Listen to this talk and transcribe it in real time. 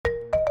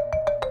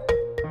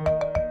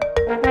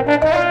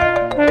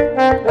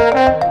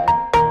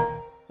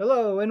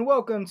Hello and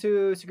welcome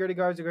to Security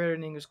Guards of Greater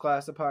English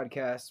Class, a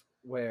podcast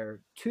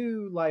where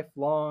two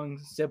lifelong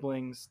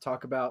siblings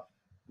talk about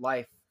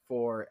life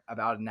for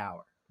about an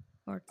hour.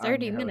 Or I'm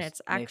 30 your host,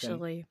 minutes, Nathan.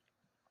 actually.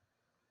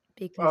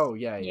 Because, Oh,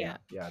 yeah,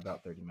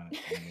 about 30 minutes.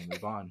 And then we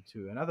move on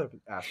to another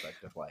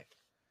aspect of life.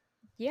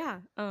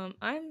 Yeah,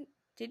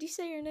 did you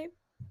say your name?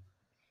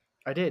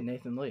 I did,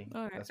 Nathan Lee.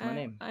 Alright, That's my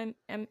name. I'm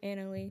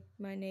Anna Lee.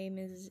 My name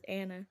is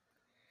Anna.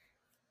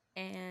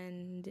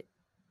 And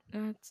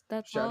that's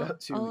Shout out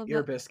to all Ear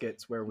about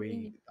Biscuits, where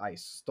me I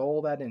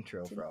stole that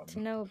intro to from.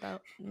 know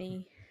about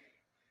me.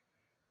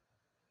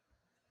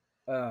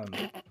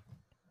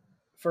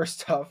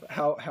 First off,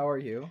 how are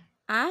you?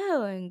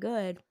 I'm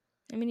good.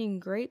 I'm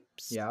eating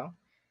grapes. Yeah.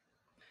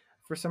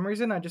 For some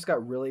reason, I just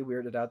got really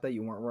weirded out that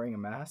you weren't wearing a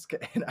mask,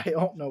 and I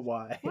don't know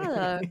why.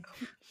 What?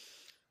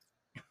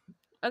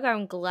 Okay,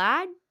 I'm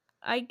glad,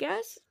 I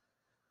guess.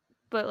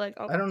 But I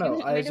don't do you know.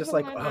 want I me was to just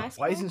put like, my oh, mask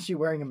why on? isn't she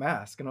wearing a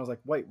mask? And I was like,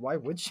 wait, why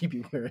would she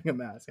be wearing a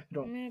mask? I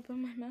don't Want me to put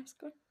my mask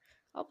on?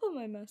 I'll put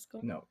my mask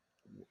on. know.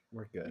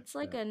 We're good. It's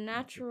like I a don't think we need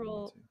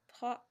natural to.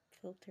 pop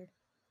filter.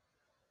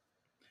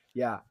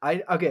 Yeah.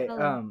 Okay.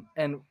 Hello.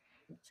 And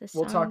Does it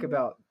we'll talk sound weird?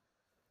 about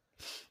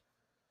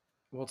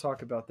we'll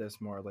talk about this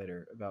more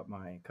later about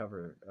my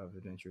cover of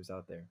Adventures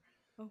Out There.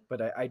 Oh.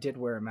 But I did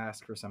wear a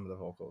mask for some of the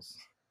vocals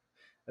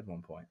at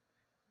one point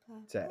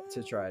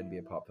to try and be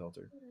a pop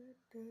filter.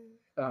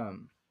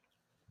 Um,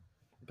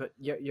 but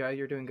yeah,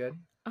 you're doing good.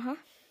 Uh-huh.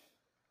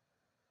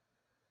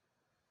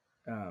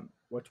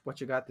 What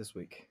you got this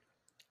week?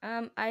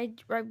 I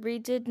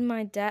redid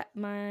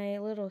my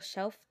little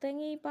shelf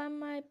thingy by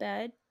my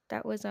bed.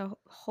 That was a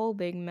whole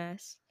big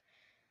mess,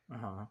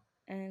 Uh-huh.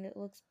 and it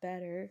looks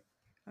better.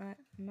 I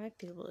might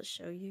be able to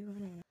show you. I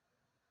don't know.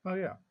 Oh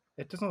yeah.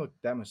 It doesn't look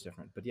that much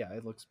different, but yeah,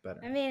 it looks better.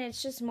 I mean,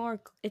 it's just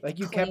more. It's Like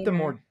you kept the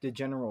cleaner. the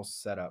general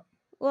setup.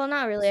 Well,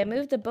 not really. I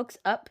moved the books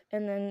up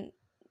and then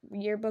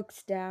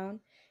yearbooks down,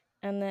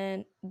 and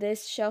then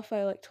this shelf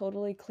I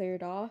totally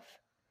cleared off.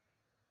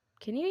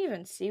 Can you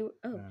even see?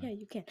 Oh, yeah,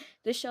 you can.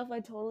 This shelf I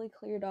totally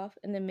cleared off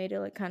and then made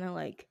it kind of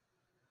I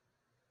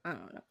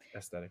don't know.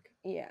 Aesthetic.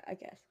 Yeah, I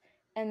guess.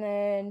 And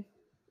then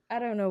I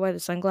don't know why the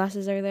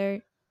sunglasses are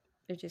there.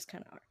 They just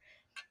kind of are.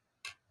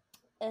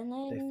 And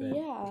They then fit.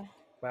 yeah,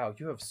 Wow,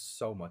 you have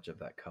so much of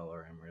that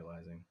color. I'm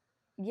realizing.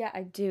 yeah,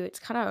 I do. It's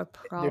kind of a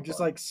problem. They're just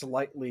like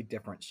slightly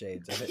different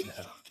shades of it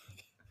now.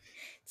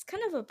 It's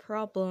kind of a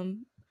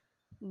problem,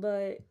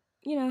 but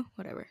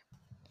whatever.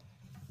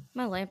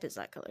 My lamp is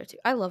that color too.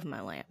 I love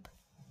my lamp.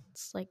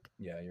 It's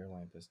Yeah, your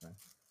lamp is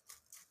nice.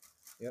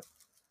 Yep.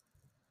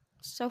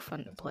 so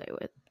fun to play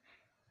with.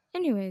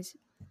 Anyways,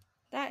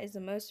 that is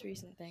the most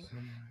recent thing.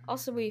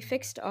 Also, we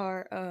fixed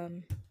our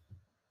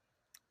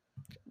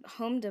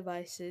home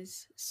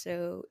devices,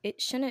 so it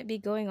shouldn't be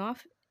going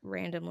off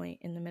randomly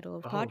in the middle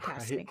of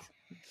podcasting.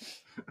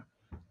 Right.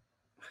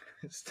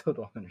 I still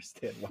don't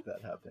understand why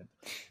that happened.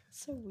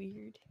 So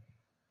weird.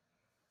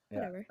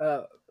 Yeah.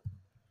 Whatever.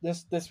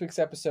 This week's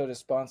episode is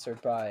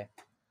sponsored by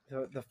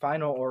the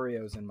final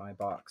Oreos in my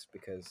box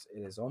because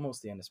it is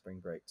almost the end of spring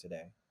break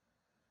today,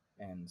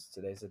 and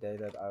today's the day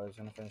that I was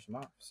gonna finish them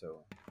off.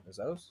 So there's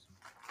those.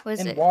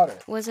 Water.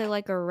 Was it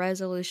like a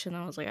resolution?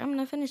 I was like, I'm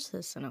gonna finish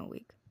this in a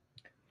week.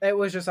 It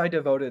was just I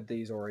devoted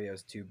these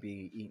Oreos to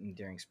be eaten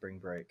during spring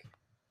break,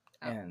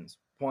 and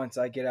once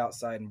I get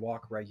outside and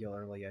walk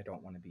regularly, I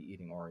don't want to be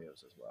eating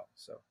Oreos as well.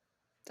 So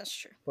that's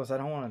true. Plus, I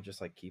don't want to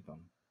just keep them.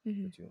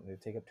 Mm-hmm. They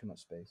take up too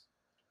much space.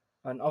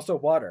 And also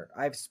water.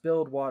 I've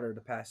spilled water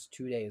the past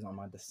 2 days on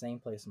the same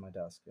place on my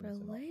desk.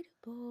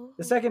 Relatable.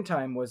 The second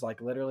time was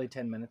literally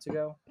 10 minutes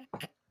ago,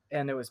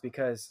 and it was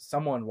because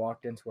someone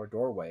walked into our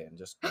doorway and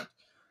just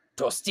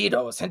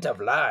Tostitos, hint of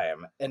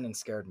lime, and then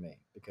scared me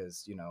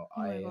because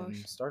I am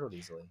startled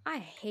easily. I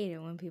hate it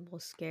when people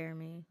scare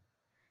me.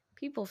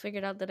 People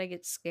figured out that I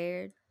get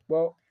scared.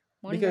 Well,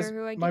 because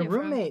my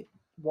roommate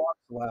walks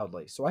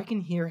loudly, so I can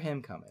hear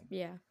him coming.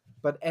 Yeah.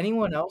 But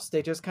anyone else,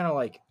 they just kind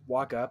of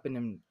walk up and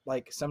then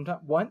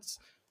sometimes once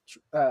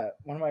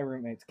one of my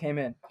roommates came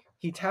in,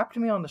 he tapped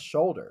me on the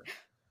shoulder.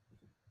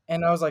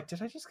 And I was like,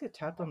 did I just get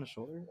tapped on the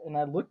shoulder? And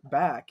I looked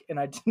back and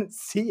I didn't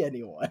see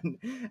anyone.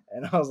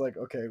 And I was like,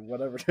 okay,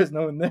 whatever. There's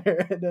no one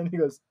there. And then he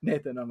goes,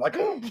 Nathan. I'm like,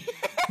 oh.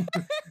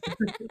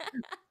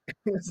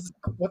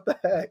 What the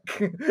heck?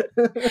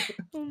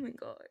 Oh my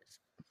gosh.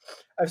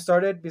 I've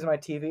started because my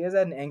TV is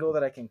at an angle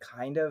that I can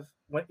kind of,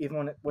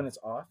 even when it's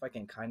off, I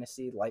can kind of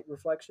see light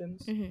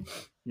reflections. Mm-hmm.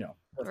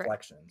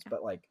 Reflections, right.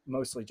 But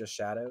mostly just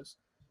shadows.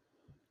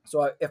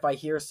 So if I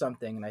hear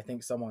something and I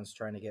think someone's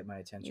trying to get my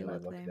attention, I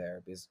look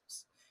there because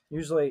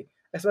usually,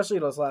 especially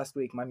this last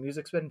week, my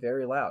music's been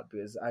very loud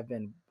because I've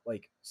been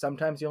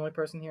sometimes the only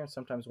person here and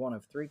sometimes one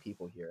of 3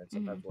 people here and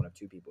sometimes one of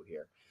 2 people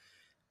here.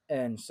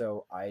 And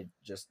so I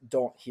just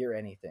don't hear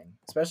anything,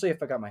 especially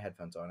if I got my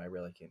headphones on. I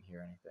really can't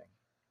hear anything.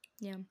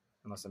 Yeah.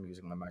 Unless I'm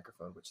using my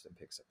microphone, which then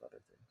picks up other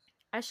things.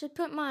 I should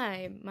put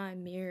my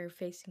mirror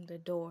facing the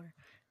door.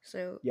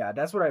 So yeah,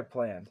 that's what I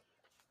planned.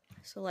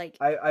 So like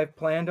I've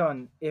planned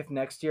on, if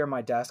next year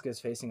my desk is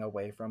facing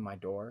away from my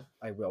door,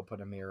 I will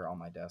put a mirror on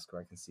my desk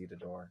where I can see the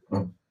door.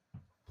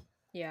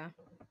 yeah.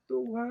 The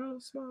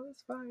world's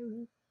smallest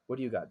violet. What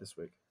do you got this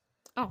week?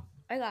 Oh,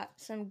 I got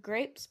some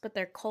grapes, but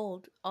they're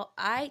cold.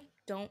 I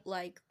don't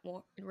like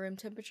room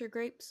temperature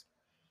grapes.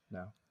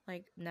 No.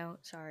 Like, no,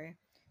 sorry.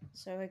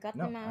 So I got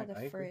No, them out of the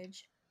I agree.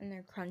 fridge, and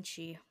they're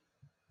crunchy.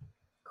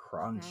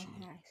 Crunchy. Oh,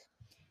 nice.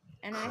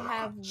 And I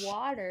have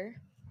water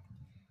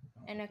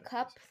in a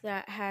cup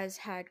that has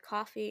had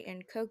coffee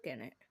and Coke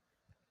in it.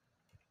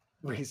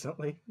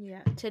 Recently?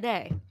 Yeah,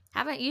 today.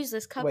 Haven't used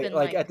this cup Wait, in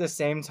like at the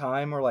same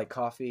time, or like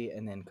coffee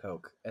and then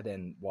Coke and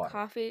then water?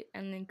 coffee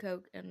and then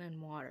Coke and then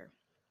water.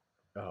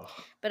 Oh,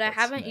 but I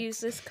haven't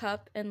used this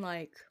cup in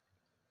like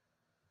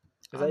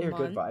Is that your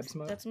month. good vibes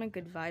mug? That's my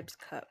good vibes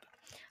cup.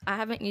 I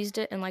haven't used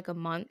it in like a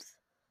month,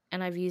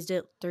 and I've used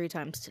it 3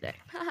 times today.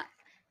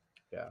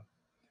 Yeah.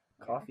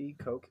 Coffee,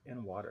 Coke,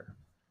 and water.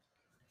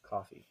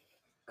 Coffee.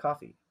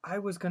 I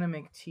was gonna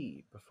make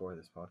tea before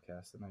this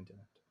podcast, and I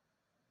didn't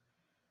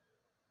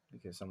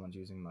because someone's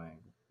using my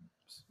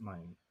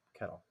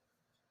kettle.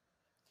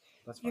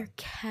 That's fine. Your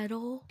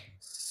kettle?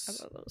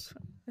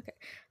 Okay.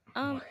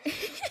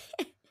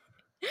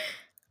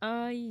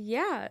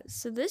 Yeah.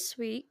 So this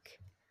week,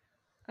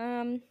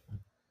 nothing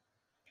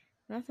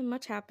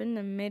much happened.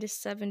 I made a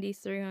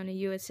 73 on a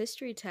U.S.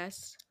 history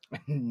test.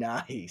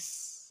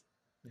 Nice.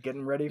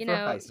 Getting ready for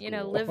high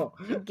school.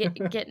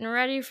 Getting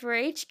ready for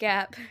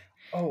HGAP.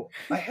 Oh,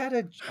 I had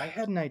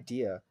an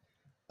idea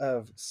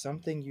of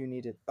something you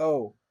needed.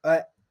 Oh,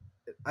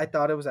 I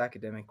thought it was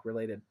academic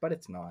related, but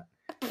it's not.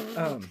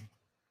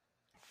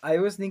 I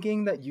was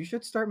thinking that you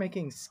should start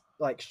making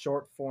like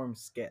short form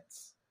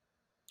skits.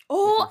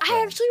 Oh,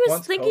 I actually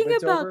was thinking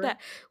about that.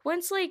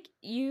 Once like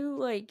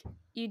you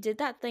did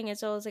that thing, and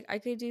so I was like, I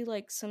could do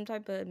like some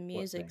type of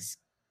music.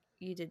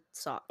 You did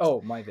socks. Oh,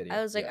 my video.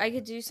 I was like, I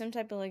could do some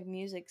type of like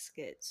music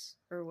skits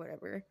or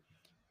whatever.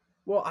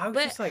 Well, I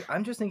was just like,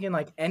 I'm just thinking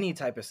like any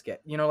type of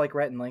skit, like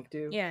Rhett and Link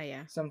do.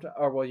 Yeah. Sometimes,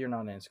 or well, you're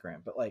not on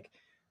Instagram, but like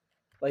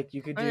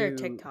you could do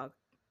TikTok.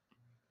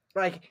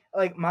 Like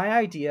my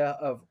idea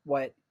of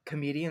what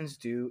comedians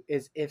do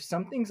is if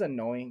something's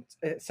annoying,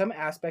 some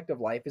aspect of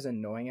life is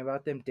annoying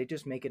about them, they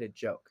just make it a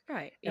joke.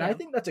 Right. And I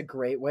think that's a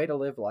great way to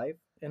live life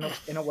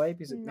in a way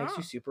because it makes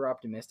you super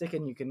optimistic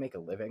and you can make a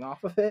living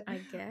off of it.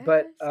 I guess.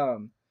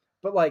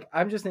 But like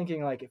I'm just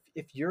thinking like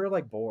if you're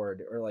like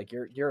bored or like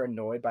you're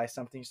annoyed by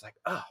something, it's like,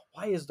 oh,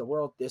 why is the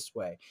world this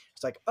way?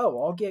 It's like,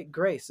 oh, I'll get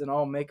Grace and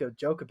I'll make a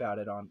joke about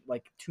it on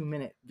like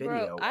 2-minute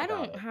video. Bro, I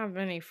don't have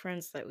any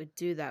friends that would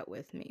do that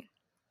with me.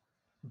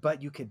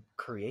 But you could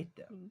create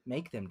them,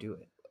 make them do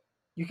it.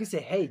 You could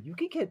say, hey, you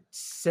could get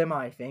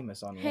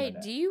semi-famous on the internet.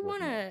 Hey, do you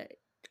want to...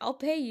 I'll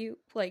pay you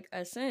like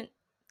a cent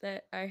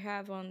that I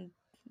have on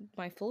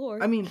my floor.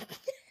 I mean,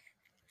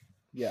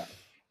 yeah.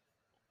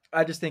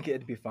 I just think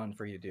it'd be fun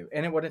for you to do.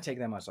 And it wouldn't take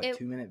that much, like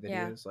 2-minute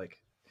videos. Yeah. Like,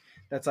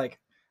 that's like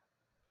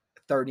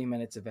 30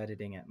 minutes of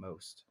editing at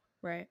most.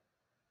 Right.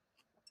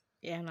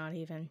 Yeah, not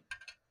even.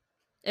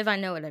 If I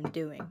know what I'm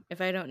doing.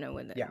 If I don't know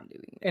what I'm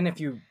doing. And if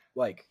you,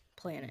 like...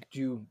 plan it.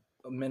 Do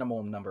a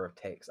minimal number of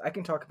takes. I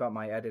can talk about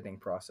my editing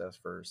process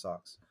for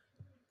socks.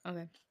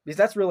 Okay. Because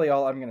that's really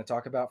all I'm going to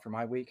talk about for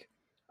my week.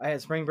 I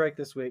had spring break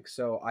this week,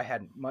 so I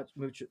had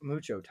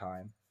mucho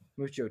time.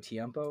 Mucho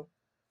tiempo.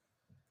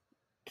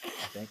 I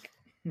think.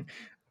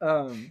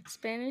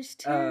 Spanish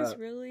too is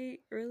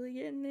really, really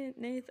getting it,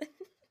 Nathan.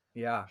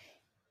 Yeah.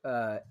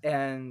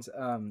 And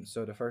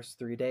so the first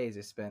 3 days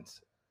I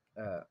spent,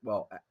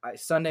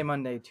 Sunday,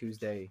 Monday,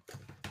 Tuesday,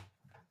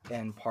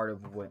 and part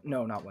of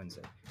not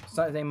Wednesday.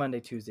 Sunday, Monday,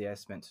 Tuesday, I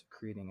spent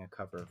creating a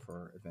cover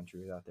for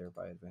Adventures Out There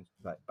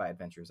by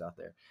Adventures Out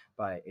There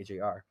by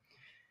AJR.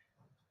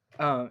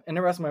 And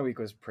the rest of my week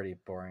was pretty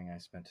boring. I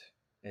spent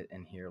it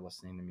in here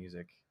listening to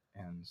music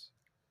and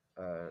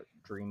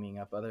dreaming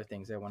up other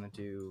things I want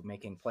to do,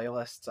 making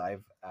playlists.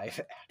 I've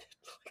added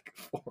like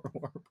 4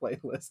 more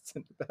playlists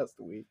in the past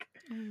week.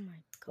 Oh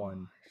my god.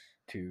 1,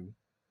 2,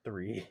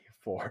 3,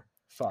 4,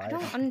 5. I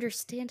don't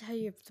understand how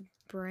you have the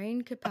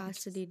brain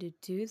capacity to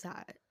do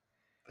that.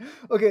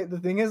 Okay, the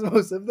thing is,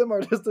 most of them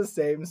are just the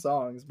same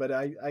songs, but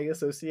I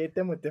associate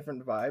them with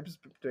different vibes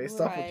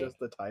based off of just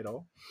the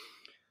title.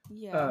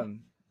 Yeah.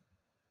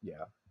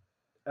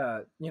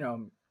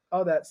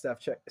 All that stuff.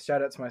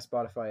 Shout out to my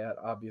Spotify ad,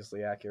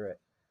 obviously accurate.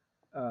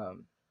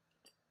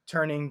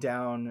 Turning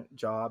down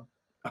job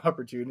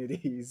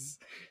opportunities.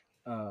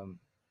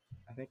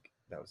 I think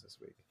that was this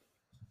week.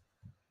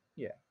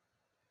 Yeah.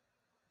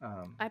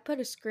 I put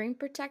a screen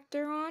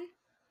protector on.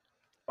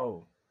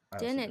 Oh.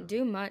 Didn't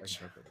do much.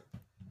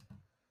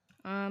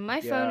 My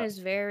phone is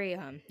very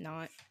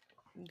not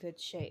in good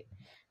shape.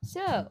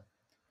 So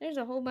there's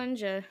a whole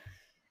bunch of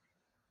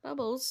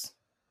bubbles.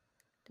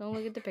 Don't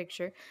look at the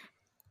picture.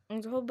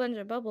 There's a whole bunch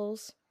of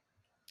bubbles.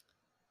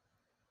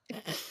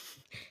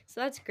 So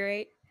that's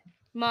great.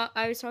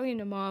 I was talking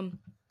to Mom.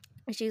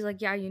 And she's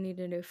like, yeah, you need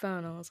a new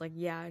phone. I was like,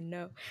 yeah, I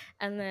know.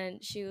 And then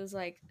she was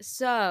like,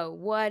 so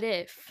what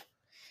if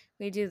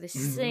we do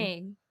this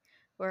thing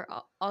or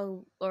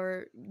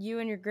or you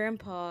and your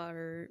grandpa,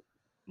 or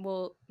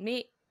well,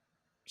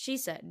 she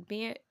said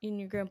me and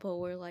your grandpa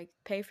were like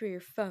pay for your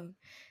phone,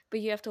 but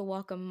you have to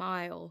walk a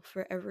mile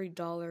for every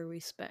dollar we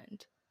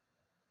spend.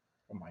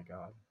 Oh my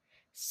god.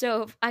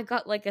 So if I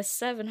got like a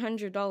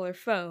 $700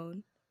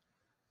 phone,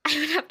 I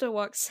would have to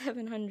walk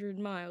 700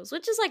 miles,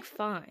 which is like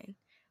fine.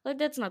 Like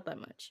that's not that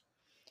much.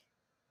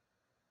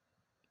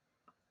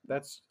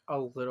 That's a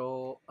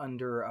little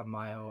under a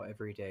mile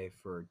every day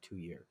for 2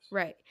 years.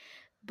 Right.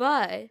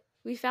 But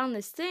we found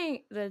this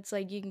thing that's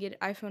like you can get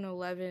iPhone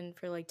 11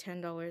 for like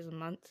 $10 a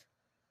month.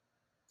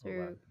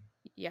 Through 11.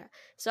 Yeah.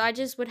 So I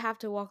just would have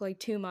to walk like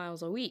 2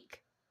 miles a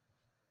week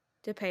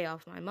to pay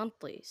off my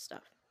monthly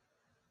stuff.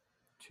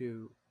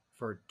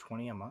 For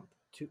 $20 a month?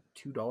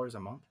 $2 a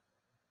month?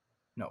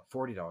 No,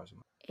 $40 a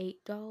month.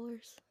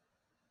 $8?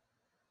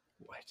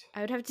 What?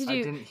 I would have to I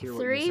do didn't hear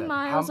 3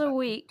 miles a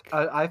week.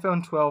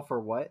 iPhone 12 for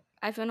what?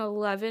 iPhone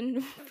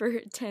 11 for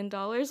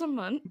 $10 a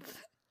month.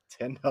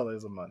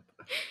 $10 a month.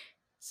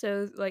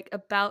 So like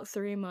about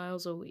 3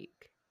 miles a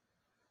week.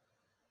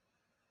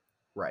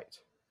 Right.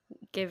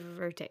 Give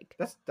or take.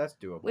 That's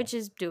doable. Which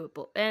is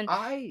doable. And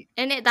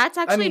that's that's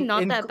actually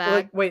not that bad.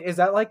 Like, wait, is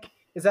that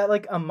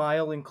like a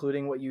mile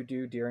including what you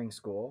do during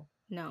school?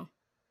 No.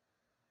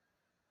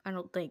 I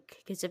don't think,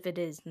 because if it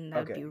is, then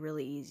that would be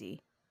really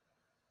easy.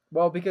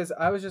 Well, because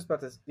I was just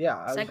about to,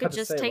 I could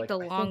just take the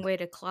long way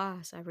to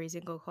class, every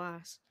single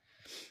class.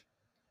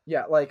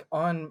 Yeah, like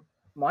on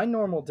my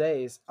normal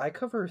days, I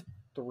cover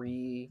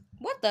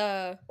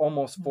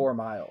almost 4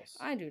 miles.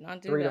 I do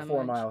not do 3 that to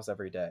 4 much. miles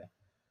every day.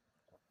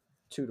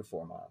 2 to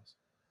 4 miles.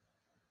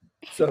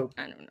 So,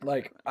 I don't know.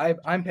 like,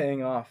 I'm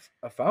paying off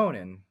a phone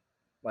and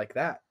like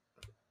that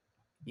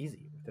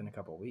easy within a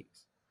couple of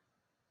weeks.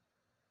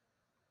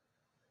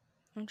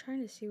 I'm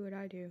trying to see what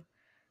I do.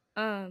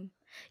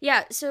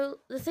 Yeah, so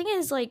the thing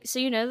is, like, so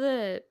you know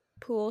the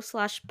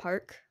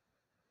pool/park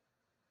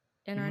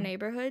in our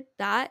neighborhood?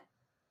 That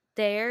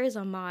there is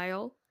a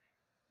mile,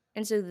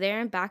 and so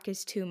there and back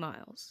is 2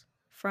 miles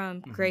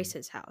from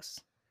Grace's house.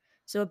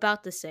 So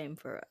about the same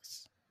for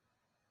us.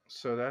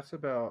 So that's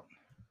a,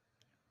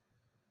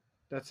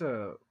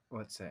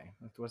 let's say,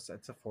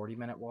 that's a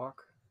 40-minute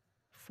walk?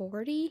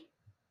 40?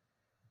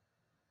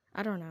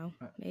 I don't know,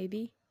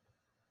 maybe.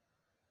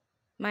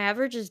 My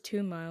average is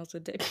 2 miles a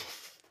day.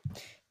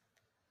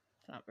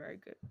 It's not very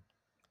good.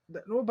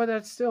 Well, but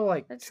that's still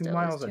like that's 2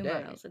 miles a day.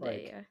 2 miles a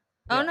day, yeah.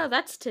 Oh, no,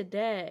 that's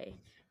today.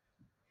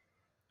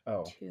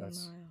 Oh,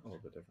 that's a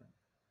little bit different.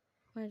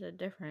 Why is it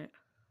different?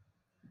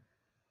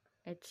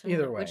 It's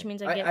either way, which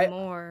means I get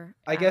more.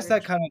 I guess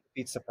that kind of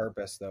defeats the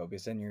purpose, though,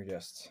 because then you're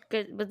just.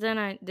 But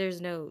then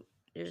there's no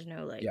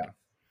like. Yeah.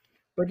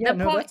 But yeah,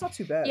 that's not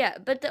too bad. Yeah,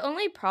 but the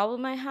only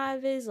problem I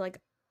have is like,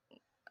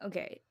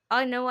 okay,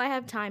 I know I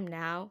have time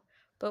now,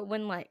 but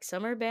when like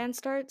summer band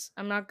starts,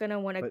 I'm not gonna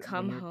want to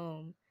come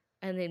home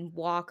and then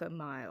walk a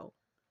mile.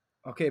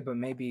 Okay, but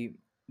maybe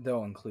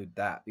they'll include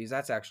that because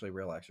that's actually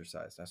real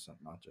exercise. That's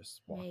not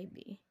just walking.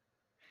 Maybe.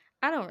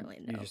 I don't really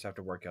know. You just have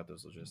to work out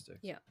those logistics.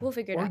 Yeah, we'll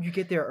figure it out. Or you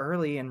get there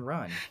early and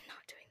run. I'm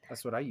not doing that.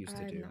 That's what I used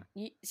to do.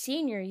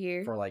 Senior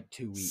year. For like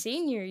 2 weeks.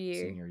 Senior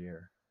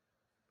year.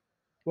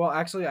 Well,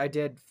 actually, I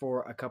did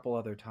for a couple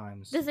other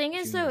times. The thing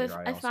is, though,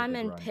 if I'm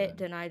in pit,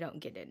 then I don't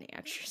get any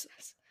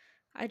exercise.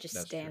 I just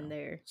stand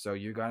there. So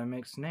you gotta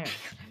make snare.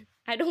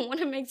 I don't want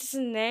to make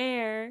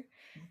snare.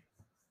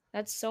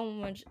 That's so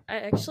much.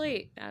 I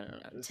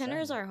don't know.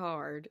 Tenors are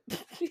hard.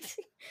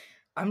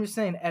 I'm just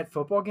saying, at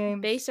football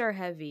games, bass are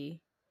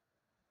heavy.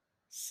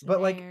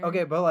 Snare.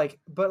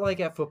 But like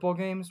at football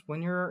games,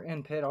 when you're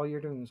in pit, all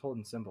you're doing is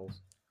holding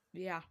cymbals.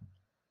 Yeah,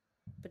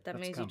 but that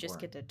means you just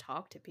get to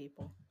talk to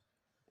people.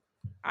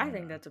 I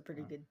think that's a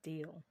pretty good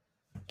deal.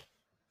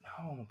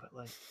 No, but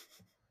like,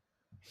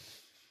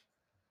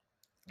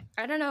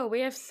 I don't know.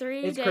 We have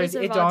 3 days crazy.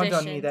 of It dawned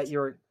on me that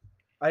you're.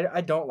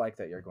 I don't like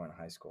that you're going to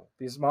high school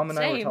because Mom and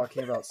I were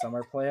talking about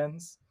summer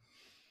plans.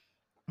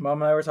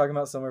 Mom and I were talking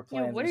about summer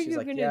plans. Yeah, what are you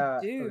gonna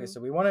do? Okay, so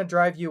we want to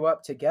drive you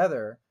up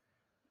together.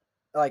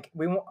 Like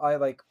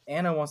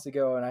Anna wants to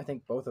go, and I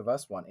think both of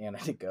us want Anna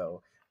to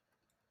go.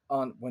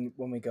 On when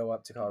we go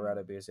up to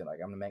Colorado because like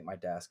I'm gonna make my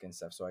desk and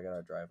stuff, so I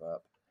gotta drive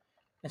up.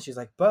 And she's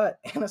like, but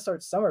Anna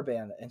starts summer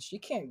band and she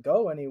can't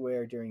go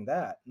anywhere during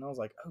that. And I was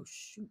like, oh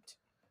shoot.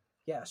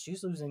 Yeah, she's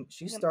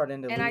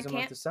starting to lose a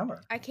month of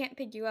summer. I can't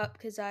pick you up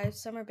because I have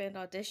summer band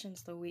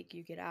auditions the week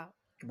you get out.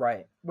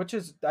 Right.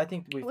 I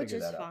think we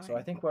figured that out. So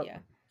I think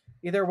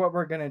either what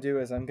we're gonna do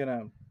is I'm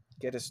gonna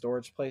get a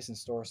storage place and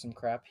store some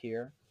crap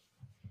here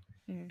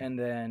and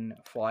then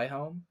fly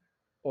home.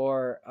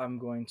 Or I'm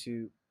going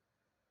to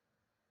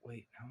how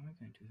am I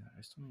gonna do that?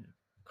 I still need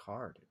a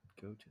car to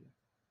go to.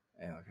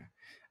 Yeah,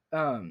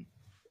 okay.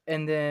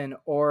 And then,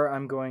 or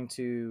I'm going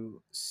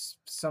to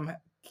somehow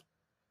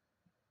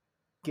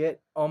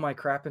get all my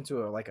crap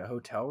into a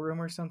hotel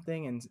room or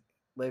something and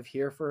live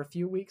here for a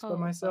few weeks by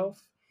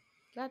myself.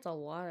 That's a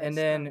lot of and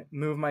stuff. Then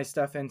move my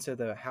stuff into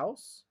the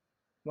house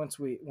once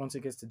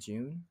it gets to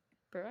June.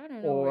 Bro, I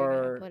don't know where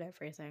you're gonna put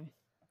everything.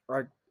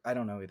 Or I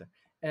don't know either.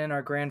 and then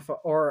our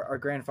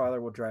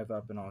grandfather will drive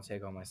up, and I'll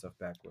take all my stuff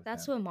back with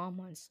That's him. what Mom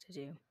wants to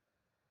do.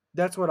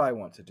 That's what I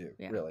want to do,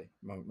 Yeah. really,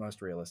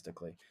 most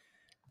realistically.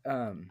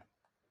 And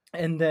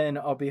then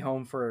I'll be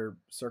home for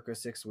circa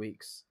 6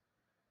 weeks,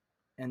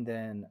 and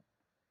then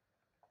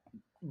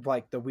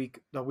like the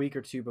week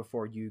or two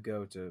before you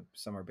go to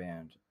summer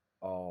band,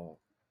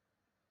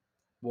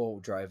 we'll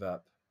drive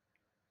up,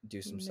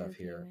 do some stuff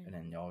here, and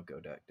then y'all go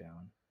back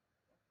down,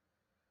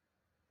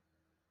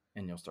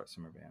 and you'll start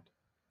summer band.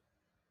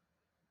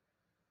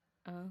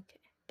 Okay,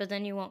 but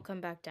then you won't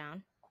come back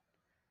down.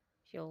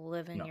 You'll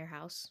live in your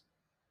house.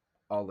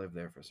 I'll live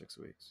there for 6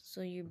 weeks.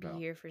 So you'd be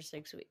here for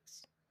 6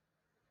 weeks.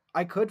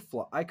 I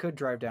could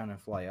drive down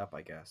and fly up,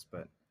 I guess,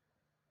 but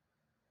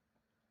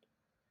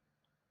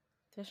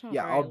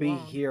yeah, I'll be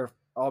here.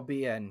 I'll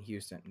be in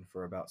Houston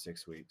for about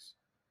 6 weeks,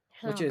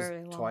 which is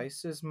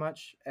twice as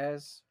much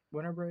as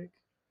winter break.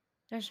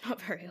 That's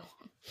not very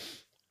long.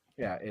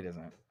 Yeah, it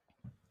isn't.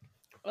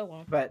 Oh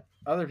well. But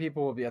other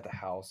people will be at the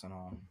house, and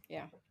I'll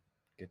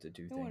get to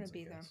do things. I want to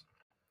be there.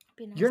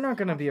 Nice. You're not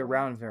going to be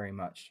around very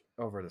much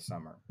over the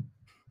summer.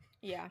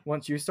 Yeah.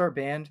 Once you start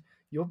band,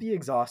 you'll be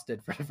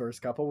exhausted for the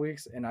first couple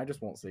weeks, and I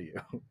just won't see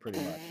you pretty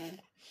much.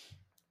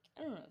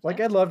 I don't know. Like,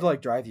 I'd love to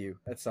like drive you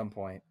at some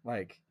point,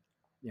 like,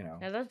 you know.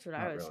 Yeah, that's what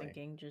I was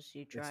thinking. Just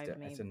you drive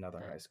me. It's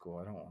another high school.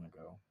 I don't want to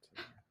go.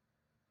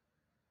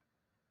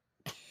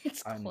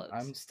 It's close.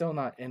 I'm still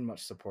not in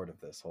much support of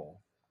this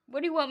whole.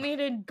 What do you want me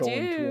to do?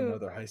 Going to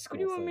another high school.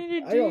 What do you want me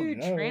to do?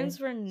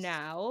 Transfer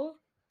now?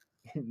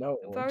 No,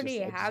 I've already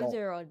have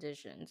their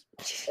auditions.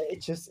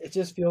 It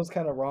just feels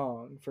kind of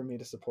wrong for me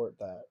to support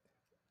that.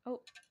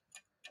 Oh.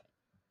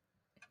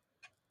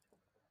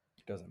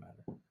 Doesn't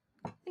matter.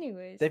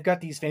 Anyways. They've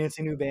got these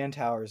fancy new band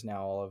towers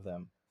now, all of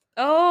them.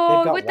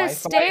 Oh, with the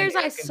stairs,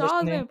 I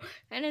saw them.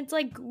 And it's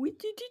like...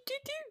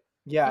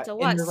 Yeah, it's a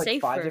lot there's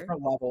safer. Like 5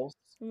 different levels.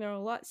 And they're a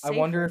lot safer. I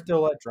wonder if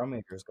they'll let drum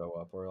makers go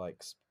up or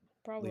like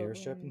probably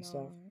leadership and not.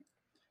 stuff.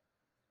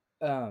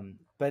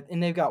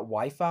 And they've got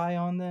Wi-Fi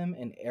on them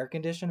and air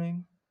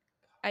conditioning.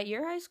 At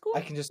your high school?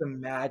 I can just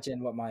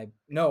imagine what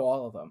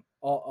all of them.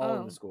 All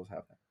of the schools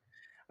have them.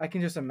 I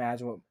can just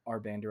imagine what our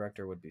band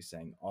director would be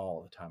saying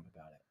all the time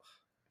about it.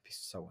 It'd be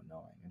so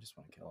annoying. I just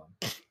want to kill him.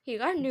 He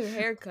got a new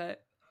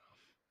haircut.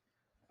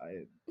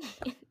 It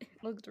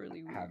looked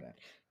really weird. Haven't.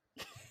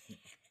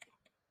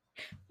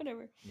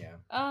 Whatever. Yeah.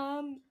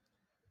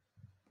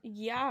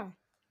 Yeah.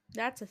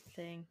 That's a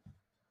thing.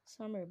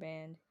 Summer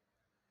band.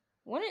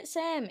 Wouldn't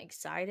say I'm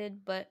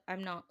excited, but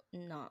I'm not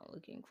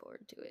looking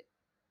forward to it.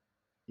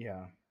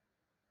 Yeah.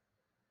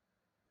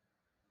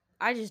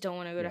 I just don't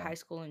want to go to high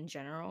school in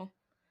general.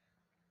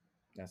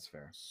 That's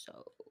fair.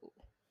 So,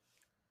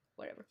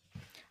 whatever.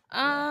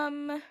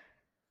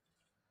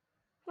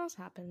 What else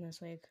happened this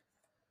week?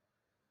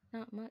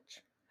 Not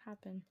much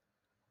happened.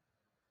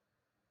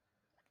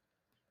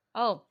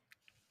 Oh,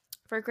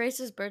 for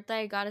Grace's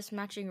birthday, I got us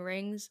matching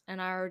rings,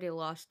 and I already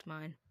lost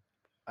mine.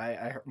 I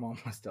heard Mom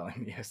was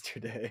telling me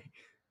yesterday.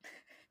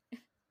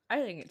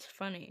 I think it's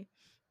funny,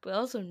 but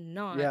also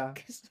not. Yeah.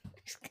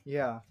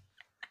 Yeah.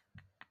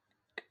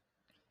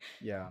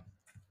 Yeah.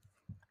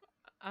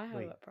 I have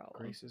a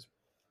problem. Grace's.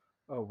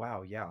 Oh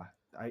wow, yeah.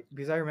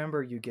 Because I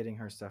remember you getting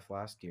her stuff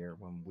last year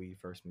when we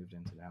first moved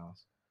into the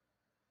house.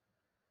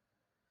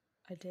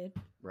 I did.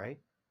 Right?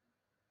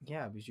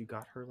 Yeah, because you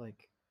got her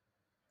like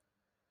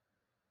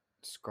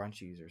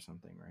scrunchies or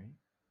something, right?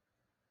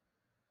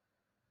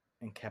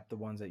 And kept the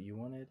ones that you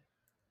wanted.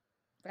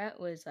 That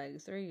was like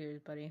 3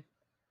 years, buddy.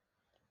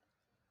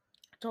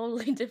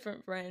 Totally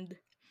different friend.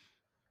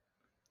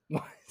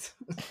 What?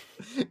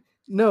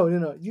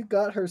 No. You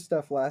got her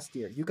stuff last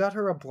year. You got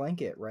her a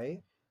blanket,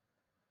 right?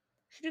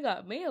 She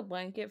got me a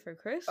blanket for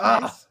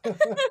Christmas.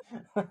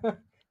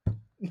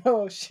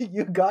 No,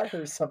 you got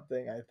her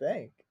something, I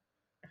think.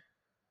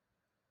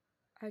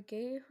 I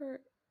gave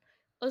her...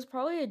 It was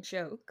probably a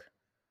joke.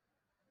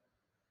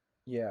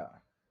 Yeah.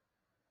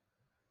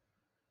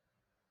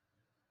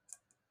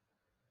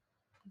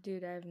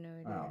 Dude, I have no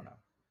idea. I don't know.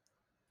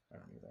 I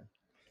don't either.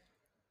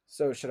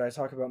 So, should I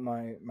talk about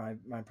my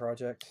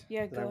project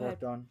that I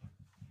worked on?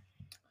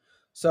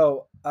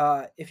 So,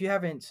 if you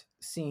haven't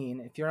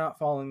seen, if you're not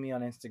following me on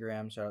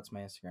Instagram, shout out to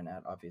my Instagram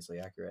at Obviously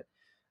Accurate.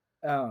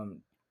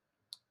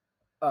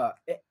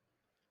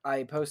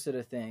 I posted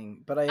a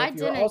thing, but if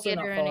you're also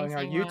not following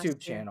our YouTube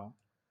channel,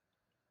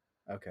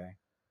 okay.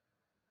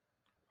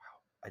 Wow,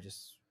 I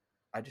just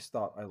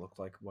thought I looked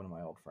like one of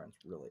my old friends,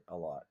 really a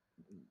lot.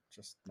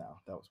 Just now,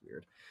 that was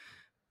weird.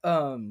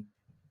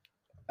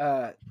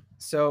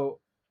 So,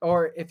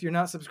 or if you're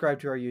not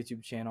subscribed to our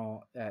YouTube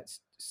channel at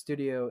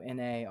Studio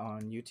NA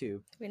on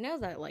YouTube, we know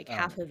that like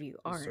half of you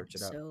aren't.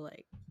 So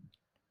like,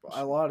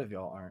 a lot of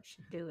y'all aren't.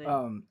 Do it.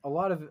 A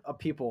lot of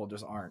people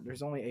just aren't.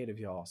 There's only 8 of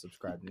y'all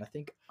subscribed, and I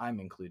think I'm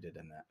included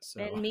in that.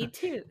 So and me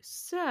too.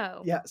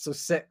 So yeah, so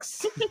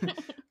 6.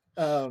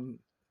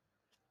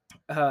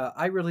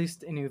 I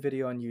released a new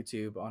video on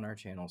YouTube on our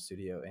channel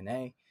Studio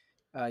NA.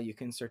 You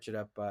can search it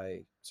up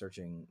by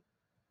searching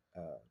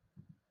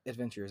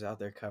Adventures Out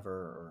There cover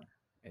or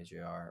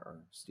AJR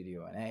or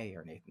Studio NA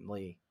or Nathan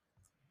Lee.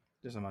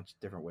 There's a bunch of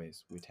different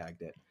ways we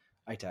tagged it.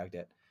 I tagged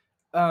it.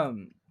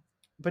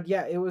 But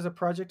yeah, it was a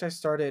project I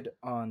started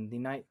on the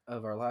night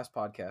of our last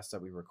podcast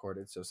that we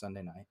recorded, so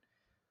Sunday night.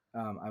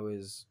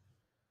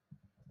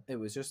 It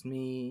was just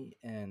me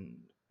and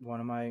one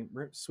of my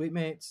suite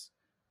mates,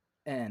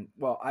 and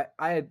well,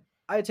 I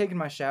had taken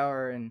my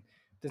shower and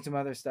did some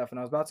other stuff, and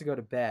I was about to go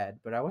to bed,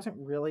 but I wasn't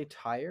really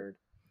tired,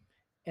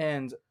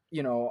 and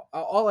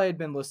all I had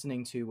been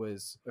listening to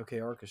was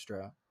OK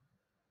Orchestra,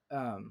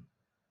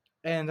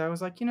 and I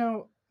was like,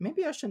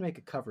 maybe I should make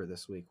a cover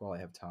this week while I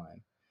have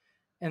time,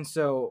 and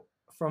so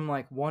from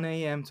like 1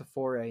 a.m. to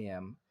 4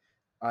 a.m.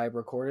 I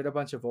recorded a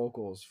bunch of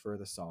vocals for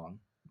the song.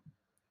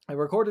 I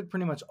recorded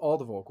pretty much all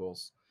the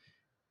vocals,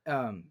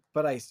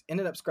 but I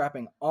ended up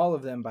scrapping all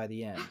of them by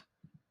the end.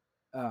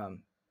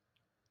 And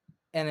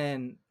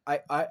then I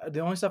the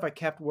only stuff I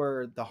kept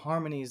were the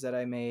harmonies that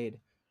I made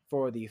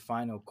for the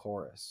final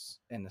chorus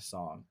in the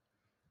song,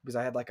 because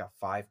I had like a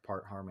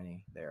 5-part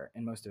harmony there,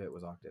 and most of it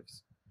was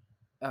octaves.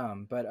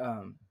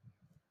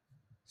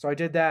 So I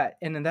did that,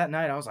 and then that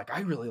night I was like, I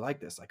really like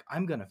this. Like,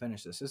 I'm gonna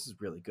finish this. This is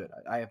really good.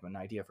 I have an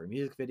idea for a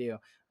music video.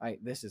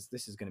 This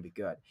is gonna be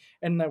good.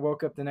 And I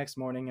woke up the next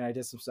morning and I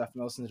did some stuff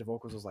and I listened to the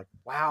vocals. I was like,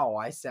 wow,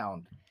 I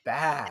sound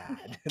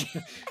bad.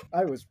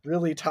 I was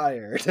really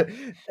tired.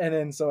 And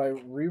then so I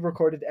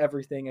re-recorded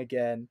everything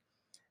again.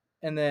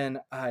 And then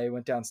I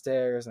went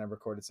downstairs and I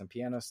recorded some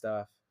piano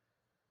stuff.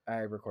 I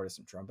recorded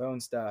some trombone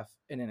stuff.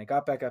 And then I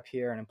got back up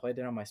here and I played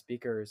it on my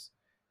speakers.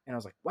 And I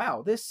was like,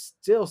 wow, this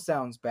still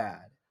sounds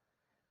bad.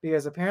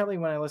 Because apparently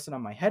when I listen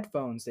on my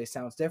headphones, they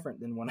sound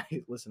different than when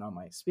I listen on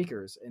my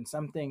speakers. And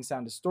some things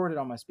sound distorted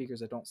on my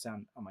speakers that don't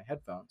sound on my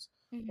headphones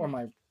or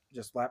my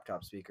just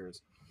laptop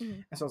speakers.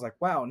 And so I was like,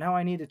 wow, now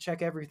I need to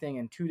check everything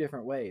in 2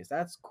 different ways.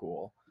 That's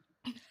cool.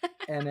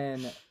 And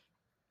then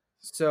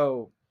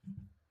so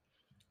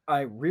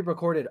I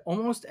re-recorded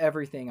almost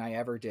everything I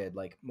ever did,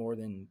 like more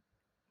than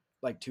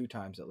like 2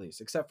 times at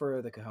least, except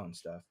for the Cajon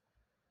stuff.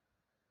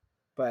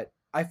 But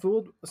I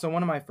fooled, so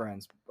one of my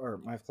friends, or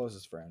my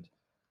closest friend,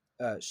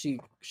 she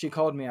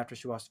called me after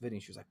she watched the video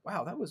and she was like,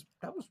 wow, that was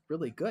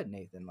really good,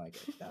 Nathan. Like,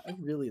 I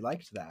really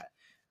liked that.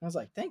 And I was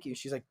like, thank you.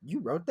 She's like,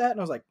 you wrote that? And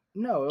I was like,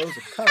 no, it was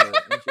a cover.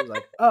 And she was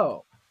like,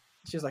 oh.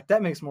 She was like,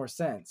 that makes more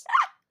sense.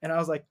 And I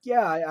was like,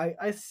 yeah,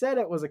 I said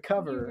it was a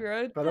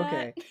cover, but that?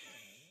 Okay.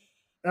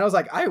 And I was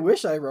like, I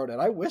wish I wrote it.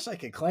 I wish I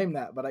could claim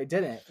that, but I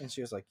didn't. And she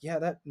was like, yeah,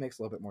 that makes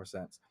a little bit more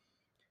sense.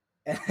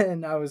 And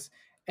then I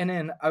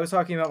was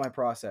talking about my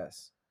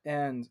process.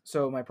 And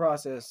so my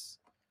process,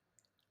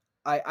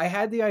 I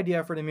had the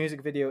idea for the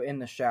music video in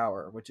the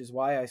shower, which is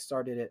why I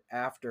recorded it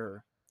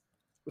after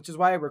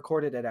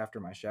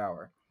my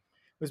shower.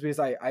 It was because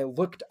I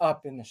looked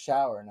up in the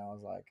shower and I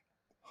was like,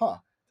 huh,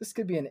 this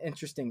could be an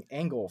interesting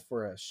angle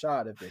for a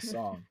shot of this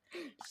song.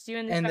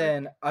 And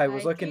then I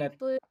was looking at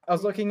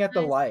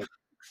the light.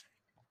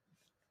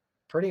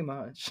 Pretty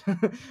much.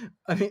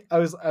 I mean, I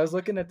was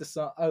looking at the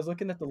song, I was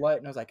looking at the light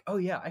and I was like, oh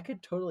yeah, I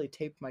could totally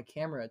tape my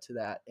camera to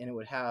that and it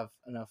would have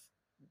enough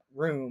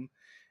room.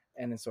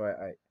 And then so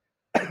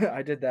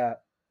I did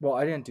that. Well,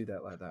 I didn't do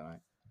that that night.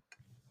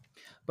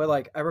 But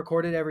like I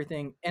recorded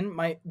everything, and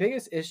my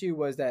biggest issue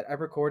was that I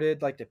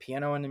recorded like the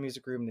piano in the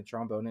music room, the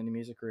trombone in the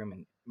music room,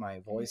 and my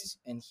voice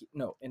in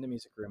the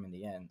music room in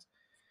the end.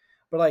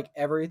 But like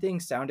everything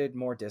sounded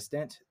more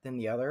distant than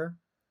the other.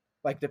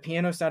 Like the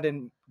piano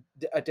sounded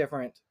a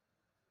different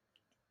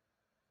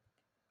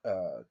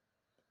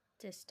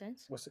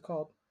distance. What's it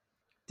called?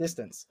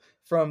 Distance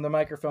from the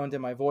microphone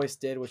than my voice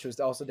did, which was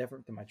also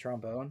different than my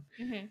trombone.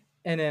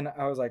 And then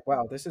I was like,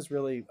 wow, this is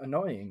really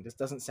annoying. This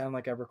doesn't sound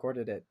like I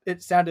recorded it.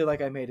 It sounded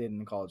like I made it in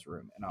the college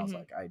room. And I was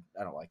like, I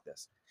don't like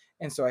this.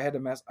 And so I had to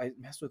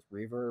messed with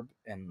reverb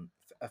and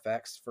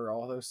effects for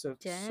all those so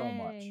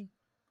much.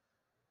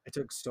 It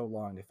took so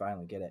long to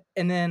finally get it.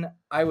 And then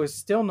I was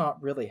still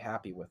not really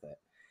happy with it.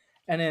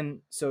 And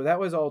then, so that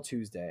was all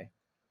Tuesday.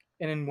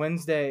 And then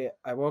Wednesday,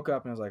 I woke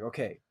up and I was like,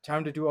 okay,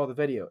 time to do all the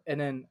video.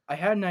 And then I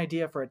had an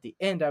idea for at the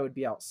end, I would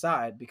be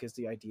outside because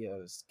the idea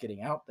was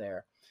getting out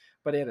there.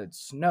 But it had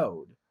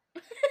snowed.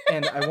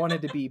 And I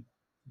wanted to be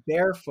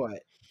barefoot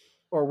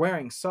or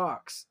wearing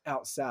socks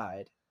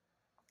outside.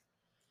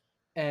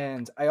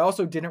 And I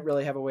also didn't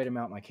really have a way to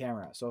mount my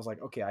camera. So I was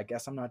like, okay, I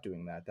guess I'm not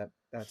doing that.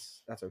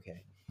 That's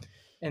okay.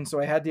 And so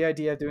I had the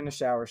idea of doing a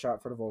shower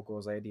shot for the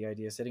vocals. I had the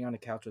idea of sitting on the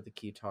couch with the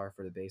guitar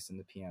for the bass and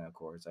the piano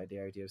chords. I had the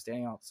idea of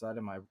standing outside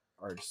of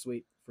our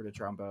suite for the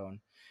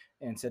trombone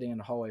and sitting in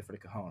the hallway for the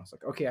cajon. I was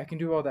like, okay, I can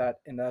do all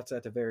that. And that's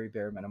at the very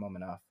bare minimum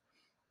enough.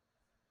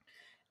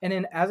 And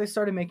then as I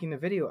started making the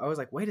video, I was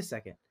like, wait a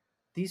second.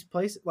 These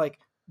places, like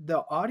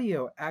the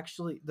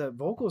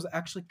vocals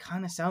actually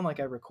kind of sound like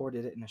I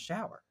recorded it in the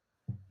shower.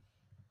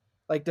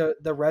 Like the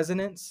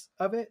resonance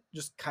of it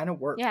just kind of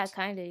worked. Yeah,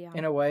 kind of, yeah.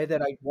 In a way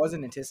that I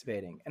wasn't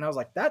anticipating. And I was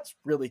like, that's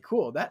really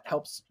cool. That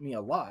helps me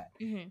a lot.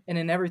 And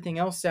then everything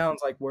else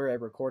sounds like where I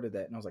recorded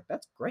it. And I was like,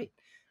 that's great.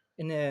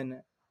 And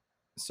then,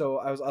 so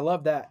I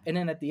love that. And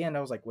then at the end,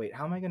 I was like, wait,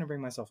 how am I going to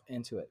bring myself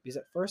into it? Because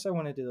at first I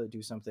wanted to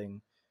do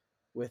something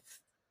with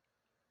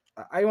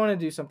I want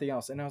to do something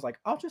else. And I was like,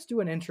 I'll just do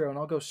an intro and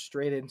I'll go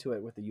straight into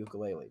it with the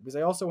ukulele, because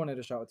I also wanted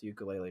a shot with the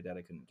ukulele that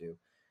I couldn't do.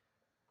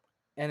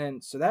 And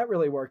then, so that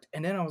really worked.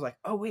 And then I was like,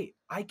 oh, wait,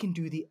 I can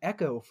do the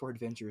echo for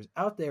Adventures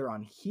Out There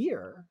on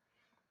here.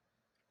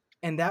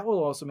 And that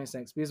will also make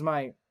sense, because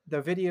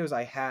the videos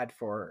I had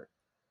for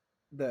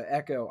the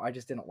echo, I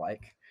just didn't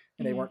like,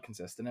 and they weren't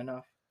consistent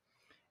enough.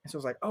 And so I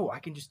was like, oh, I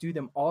can just do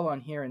them all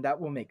on here, and that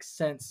will make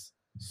sense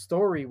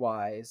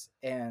story-wise,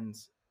 and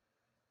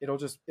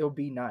it'll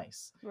be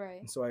nice. Right.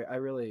 And so I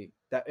really,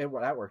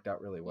 that worked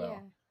out really well. Yeah.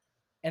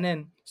 And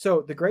then,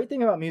 so the great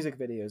thing about music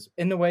videos,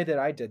 in the way that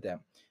I did them,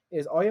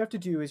 is all you have to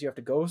do is you have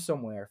to go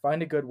somewhere,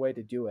 find a good way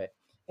to do it,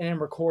 and then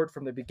record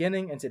from the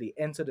beginning into the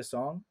end of the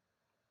song.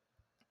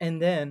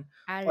 And then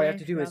all you have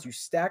to do is you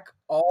stack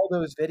all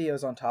those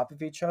videos on top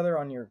of each other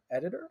on your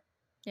editor.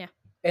 Yeah.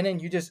 And then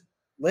you just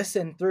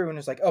listen through, and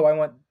it's like, oh, I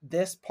want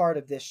this part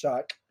of this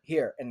shot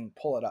here, and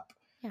pull it up.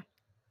 Yeah.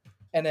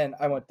 And then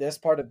I want this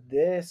part of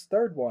this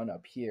third one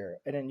up here.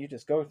 And then you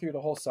just go through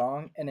the whole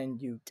song, and then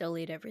you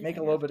delete everything. Make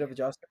a little bit of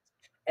adjustments.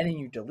 And then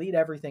you delete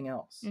everything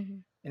else. Mm-hmm.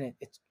 And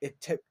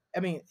it took,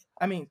 I mean,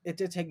 it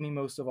did take me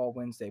most of all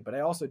Wednesday, but I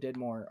also did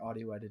more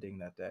audio editing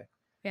that day.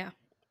 Yeah.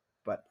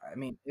 But I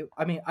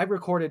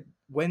recorded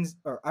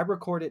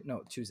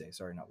Tuesday.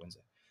 Sorry, not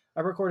Wednesday.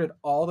 I recorded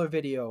all the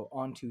video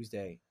on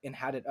Tuesday and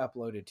had it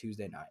uploaded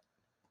Tuesday night.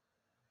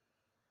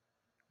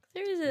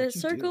 There's a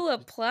circle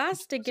of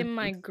plastic in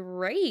my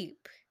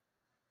grape.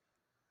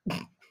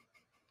 I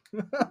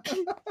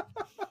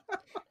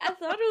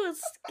thought it was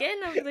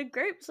skin of the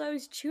grape, so I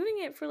was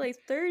chewing it for like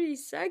 30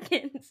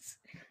 seconds.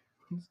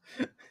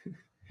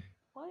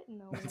 What in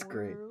the world?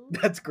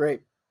 That's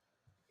great.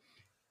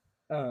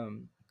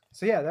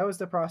 So yeah, that was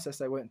the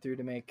process I went through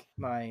to make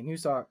my new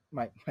video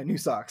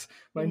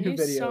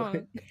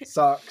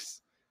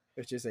Socks,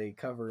 which is a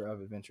cover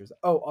of Adventures.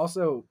 Oh,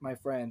 also my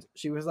friend,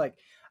 she was like,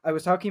 I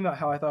was talking about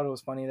how I thought it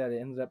was funny that it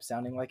ended up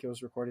sounding like it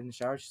was recorded in the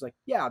shower. She's like,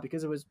 yeah,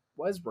 because it was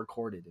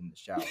recorded in the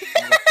shower.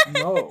 I was like,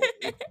 no,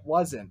 it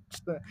wasn't.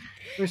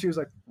 And she was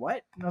like,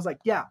 what? And I was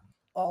like, yeah,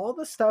 all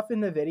the stuff in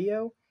the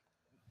video,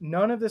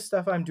 none of the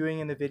stuff I'm doing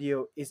in the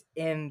video is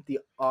in the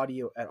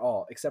audio at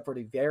all, except for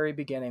the very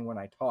beginning when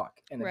I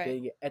talk, and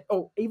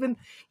even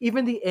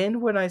the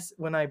end when I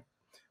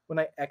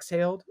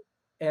exhaled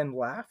and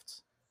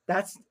laughed.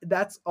 That's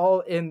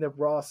all in the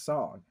raw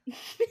song.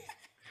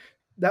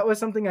 That was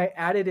something I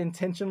added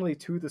intentionally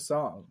to the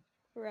song,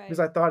 right? Because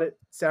I thought it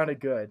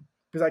sounded good,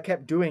 because I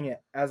kept doing it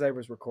as I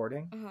was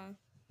recording. Uh-huh.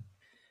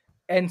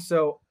 And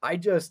so I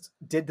just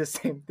did the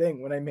same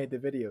thing when I made the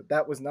video.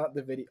 That was not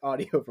the video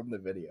audio from the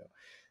video.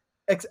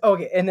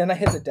 Okay, and then I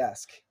hit the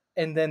desk,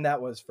 and then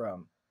that was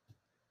from.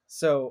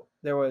 So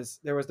there was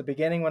the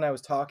beginning when I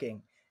was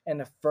talking, and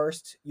the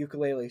first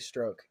ukulele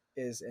stroke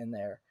is in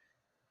there,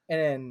 and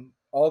then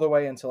all the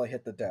way until I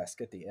hit the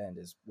desk at the end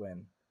is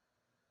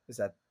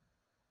that,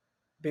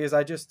 because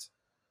I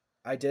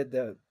did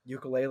the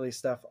ukulele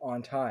stuff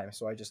on time,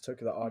 so I just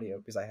took the audio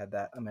because I had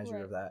a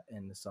measure of that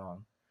in the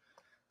song.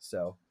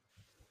 So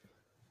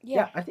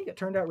yeah, I think it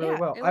turned out really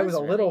well. I was a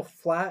little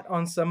flat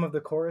on some of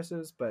the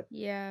choruses, but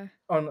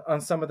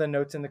on some of the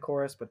notes in the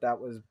chorus, but that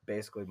was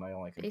basically my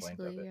only complaint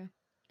of it.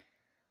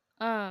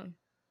 Yeah.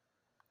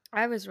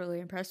 I was really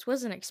impressed.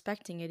 Wasn't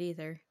expecting it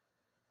either.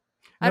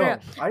 I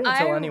didn't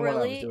tell anyone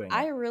I was doing it.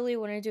 I really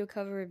want to do a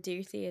cover of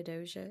Dear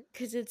Theodosia,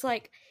 because it's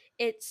like,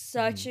 it's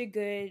such a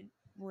good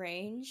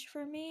range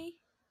for me.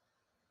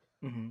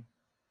 Mm-hmm.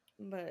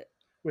 But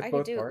I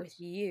could do it with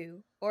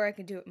you, or I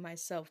could do it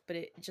myself, but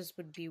it just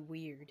would be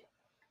weird.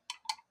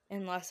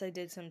 Unless I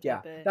did some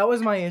type of... that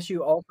was my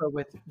issue also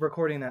with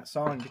recording that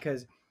song,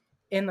 because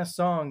in the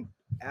song,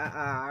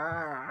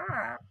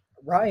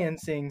 Ryan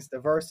sings the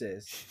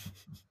verses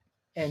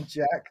and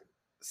Jack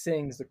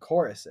sings the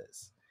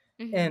choruses.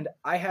 Mm-hmm. And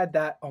I had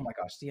that, oh my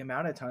gosh, the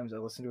amount of times I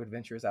listened to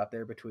Adventures Out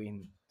There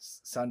between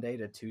Sunday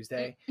to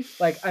Tuesday.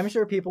 Like, I'm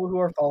sure people who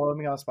are following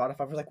me on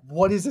Spotify were like,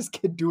 what is this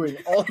kid doing?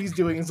 All he's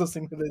doing is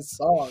listening to this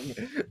song.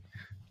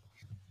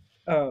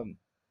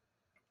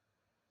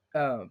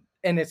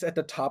 And it's at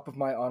the top of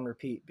my on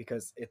repeat,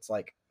 because it's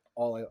like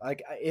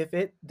if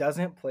it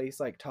doesn't place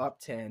like top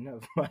 10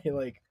 of my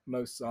like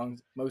most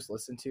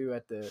listened to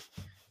at the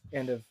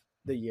end of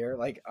the year,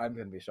 like, I'm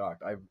gonna be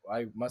shocked. I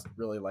must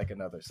really like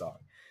another song.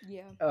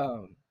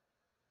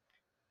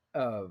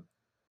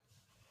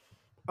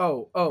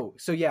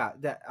 So yeah,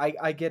 that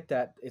I get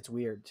that it's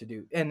weird to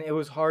do, and it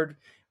was hard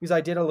because I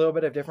did a little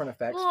bit of different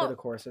effects for the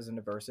choruses and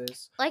the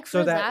verses, like,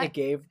 so that it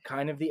gave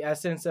kind of the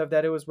essence of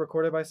that it was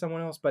recorded by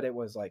someone else, but it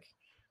was like,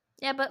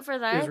 but for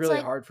that it was really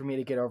hard for me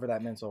to get over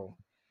that mental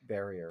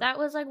barrier. That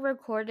was like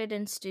recorded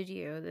in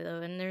studio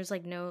though, and there's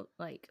like no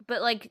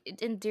but like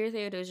in Dear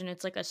Theodosia,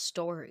 it's like a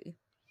story,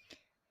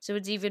 so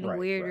it's even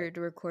weirder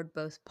to record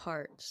both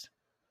parts.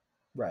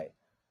 Right.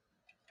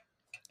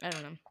 I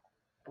don't know.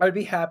 I'd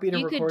be happy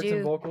to record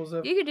some vocals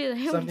of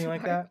something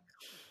like that.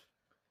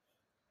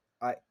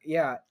 It's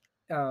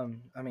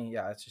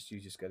just,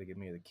 you just got to give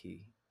me the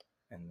key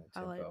and the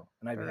tempo,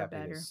 and I'd be happy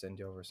to send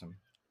you over some.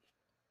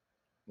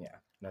 Yeah,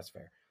 that's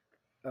fair.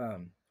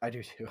 I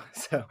do too.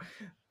 So,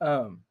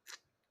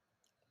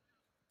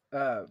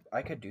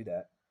 I could do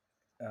that.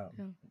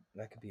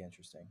 That could be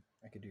interesting.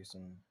 I could do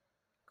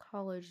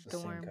college the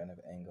dorm. same kind of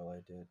angle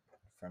I did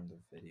from the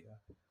video.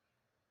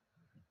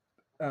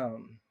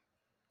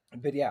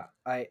 But yeah,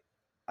 I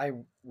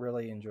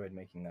really enjoyed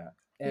making that,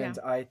 and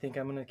I think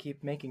I'm gonna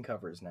keep making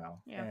covers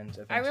now, and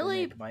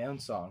eventually make my own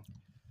song.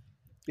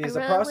 Because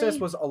the process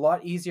was a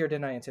lot easier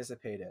than I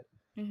anticipated.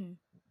 Mm-hmm.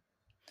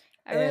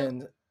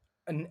 And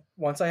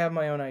once I have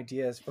my own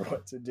ideas for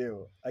what to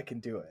do, I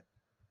can do it.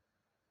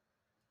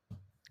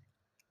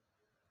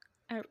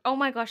 Oh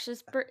my gosh,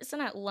 this person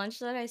at lunch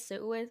that I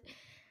sit with,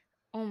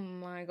 oh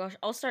my gosh,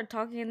 I'll start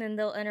talking and then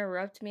they'll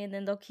interrupt me and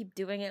then they'll keep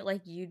doing it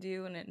like you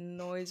do and it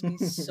annoys me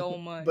so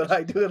much. But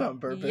I do it on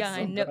purpose. Yeah,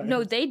 I know.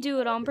 No, they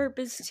do it on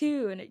purpose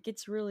too and it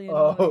gets really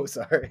annoying. Oh,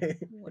 sorry.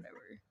 Whatever.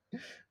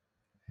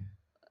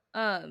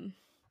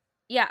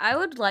 Yeah, I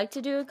would like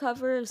to do a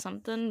cover of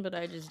something, but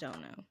I just don't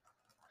know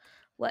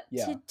what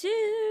to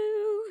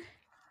do.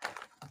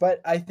 But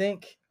I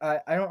think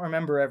I don't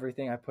remember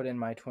everything I put in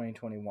my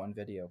 2021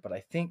 video, but I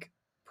think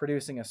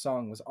producing a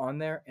song was on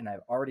there and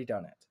I've already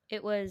done it.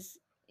 It was,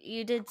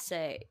 you did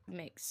say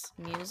mix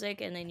music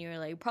and then you were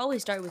like, probably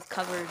start with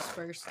covers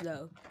first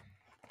though.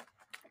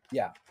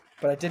 Yeah,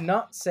 but I did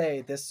not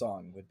say this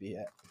song would be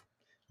it.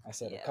 I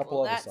said a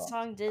couple other songs. That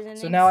song didn't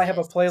So now I have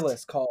a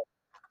playlist called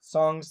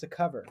Songs to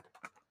Cover.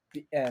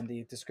 And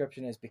the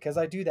description is because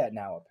I do that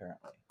now,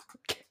 apparently.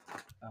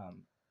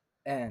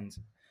 And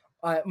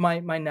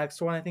my next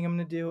one I think I'm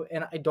going to do,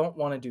 and I don't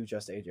want to do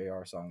just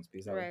AJR songs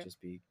because that would just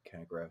be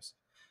kind of gross.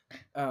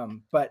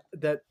 But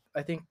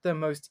I think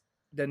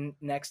the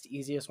next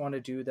easiest one to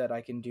do that I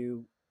can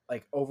do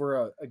like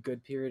over a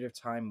good period of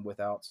time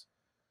without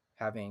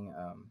having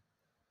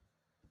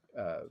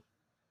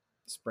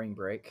spring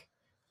break.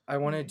 I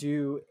want to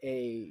do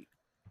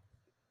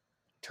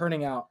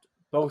turning out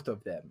both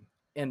of them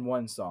in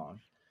one song.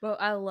 Well,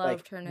 I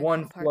love turning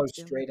one flows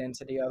straight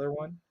into the other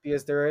one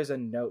because there is a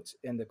note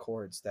in the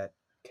chords that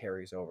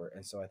carries over,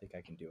 and so I think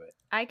I can do it.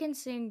 I can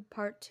sing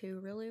part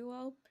 2 really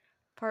well.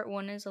 Part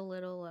 1 is a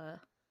little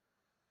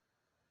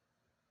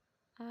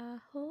I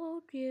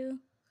hold you.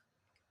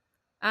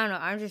 I don't know,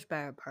 I'm just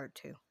bad at part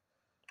 2.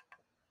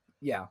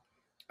 Yeah.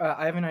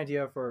 I have an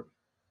idea for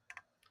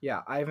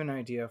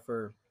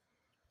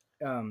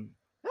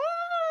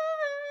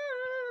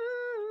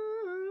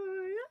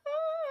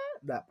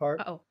that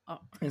part. Oh.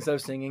 Instead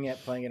of singing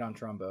it, playing it on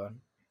trombone.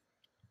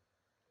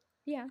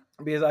 Yeah.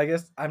 Because I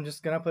guess I'm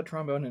just gonna put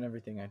trombone in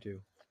everything I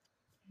do.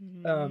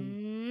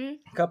 A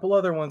couple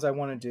other ones I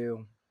want to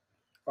do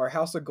are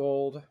House of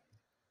Gold,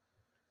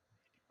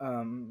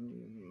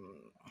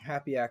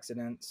 Happy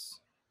Accidents,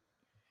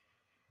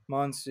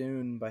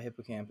 Monsoon by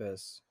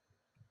Hippocampus,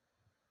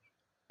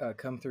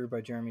 Come Through by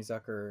Jeremy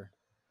Zucker.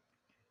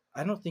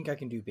 I don't think I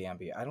can do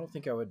Bambi. I don't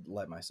think I would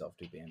let myself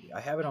do Bambi.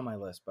 I have it on my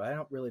list, but I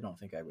don't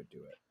think I would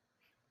do it.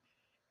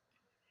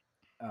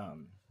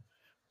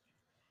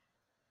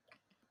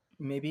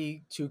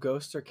 Maybe Two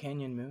Ghosts or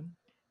Canyon Moon.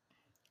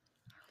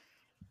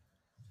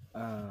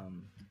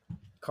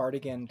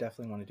 Cardigan,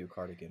 definitely want to do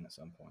Cardigan at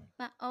some point.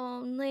 My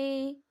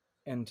only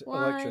and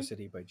one.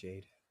 Electricity by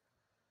Jade.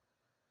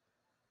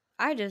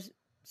 I just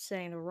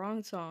sang the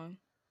wrong song.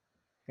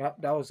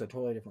 Yep, that was a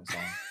totally different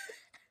song.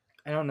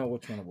 I don't know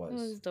which one it was. It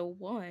was the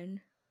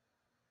one.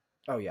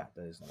 Oh yeah,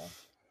 that is the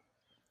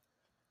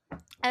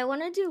one. I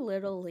want to do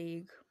Little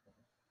League.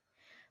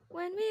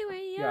 When we were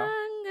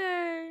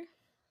younger.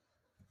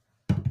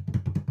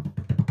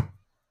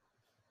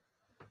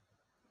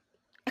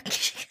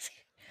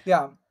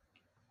 Yeah.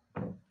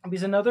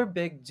 Because another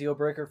big deal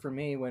breaker for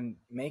me when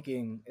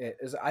making it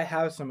is I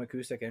have some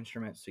acoustic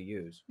instruments to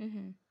use.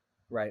 Mm-hmm.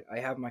 Right. I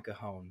have my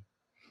cajon.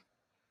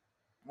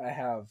 I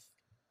have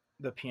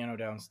the piano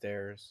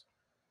downstairs.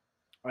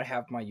 I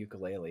have my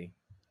ukulele.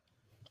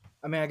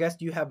 I mean, I guess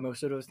you have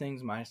most of those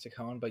things minus the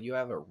cajon, but you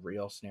have a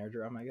real snare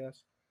drum, I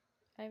guess.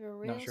 I have a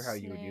real Not sure how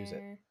you would use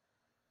it.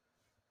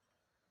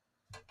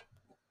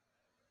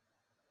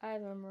 I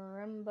have a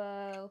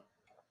marimba.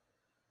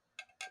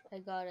 I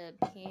got a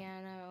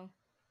piano.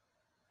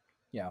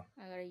 Yeah.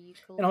 I got a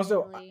ukulele. And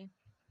also,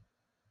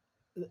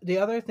 the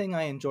other thing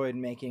I enjoyed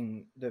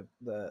making the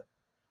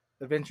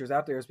adventures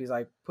out there is because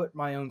I put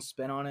my own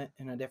spin on it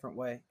in a different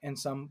way, and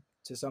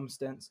to some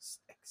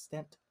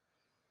extent,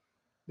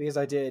 because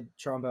I did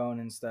trombone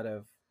instead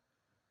of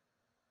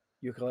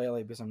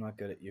ukulele because I'm not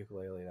good at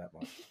ukulele that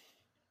much.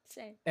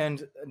 Same.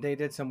 And they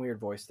did some weird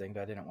voice thing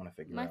that I didn't want to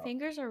figure out. My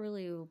fingers are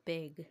really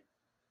big,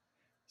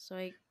 so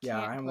I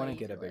want to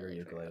get a bigger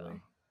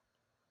ukulele.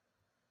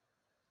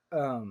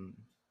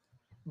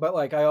 But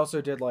like I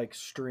also did like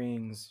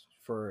strings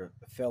for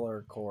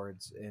filler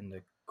chords in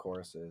the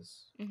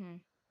choruses. Mm-hmm.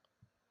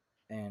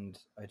 And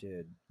I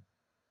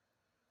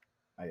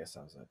guess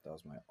that was it. That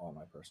was all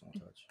my personal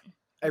touch.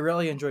 I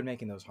really enjoyed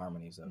making those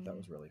harmonies though. Mm-hmm. That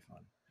was really fun.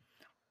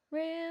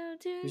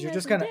 Because you're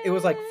just kind of. It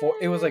was like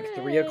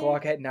 3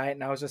 o'clock at night,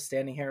 and I was just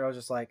standing here. I was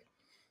just like,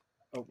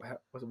 Oh,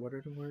 what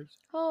are the words?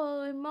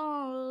 Holy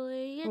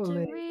moly, it's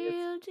Holy, a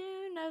real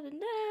do nothing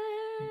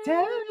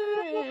day.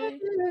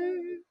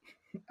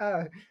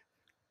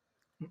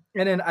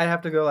 And then I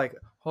have to go like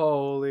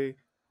holy,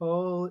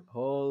 holy,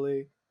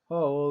 holy,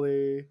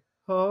 holy,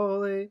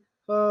 holy,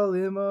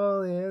 holy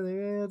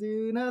moly,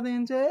 do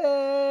nothing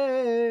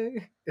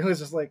day. It was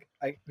just like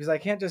because I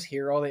can't just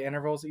hear all the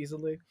intervals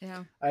easily.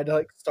 Yeah. I had to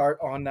like start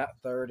on that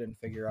third and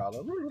figure out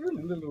and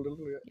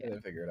then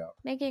figure it out.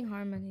 Making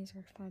harmonies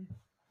are fun.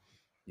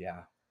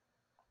 Yeah.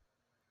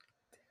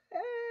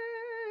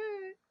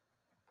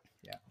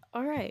 Yeah.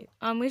 All right.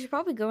 We should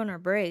probably go on our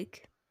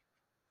break.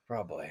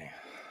 Probably.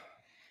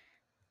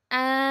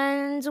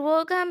 And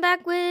we'll come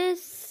back with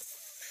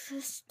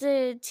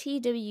the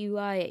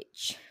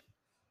TWIH.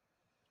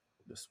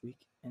 This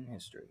week in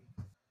history.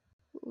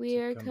 We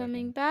are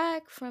coming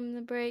back from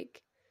the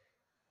break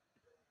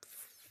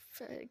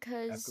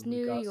because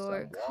New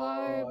York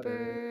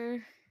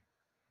Harbor.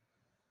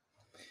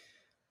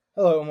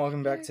 Hello and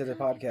welcome back to the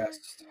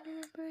podcast.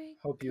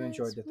 Hope you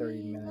enjoyed the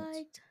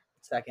 30-minute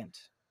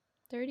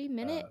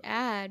 30-minute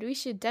ad. We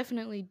should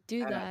definitely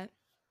do that.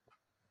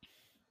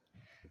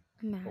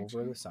 Imagine.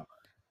 Over the summer.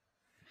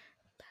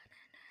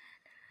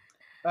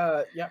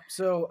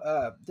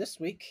 So this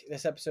week,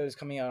 this episode is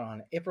coming out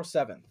on April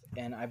 7th,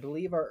 and I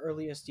believe our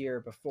earliest year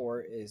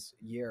before is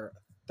year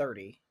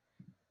 30.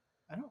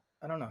 I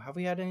don't know. Have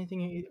we had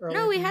anything earlier?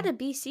 No, we had a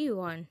BC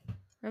one.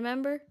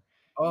 Remember?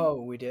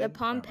 Oh, we did? The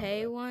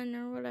Pompeii one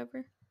or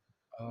whatever.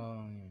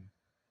 Oh, yeah.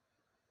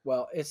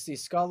 Well, it's the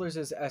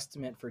scholars'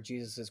 estimate for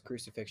Jesus'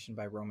 crucifixion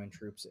by Roman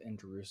troops in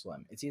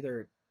Jerusalem. It's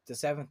either the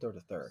 7th or the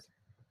 3rd.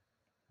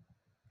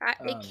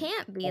 It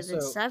can't be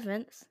the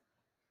 7th.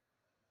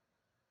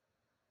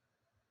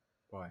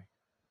 Why?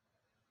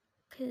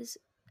 Because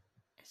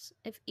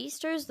if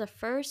Easter is the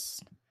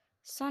first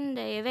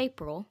Sunday of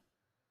April,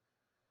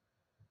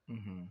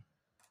 the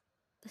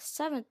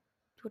 7th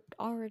would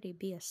already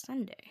be a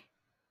Sunday.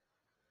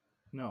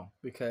 No,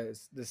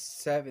 because the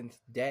 7th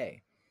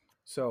day.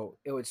 So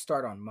it would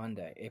start on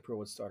Monday. April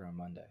would start on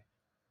Monday.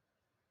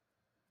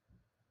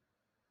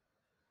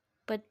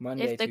 But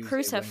Monday, if the Tuesday,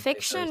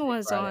 crucifixion Wednesday, Thursday,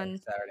 was Friday, on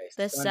Saturday,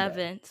 the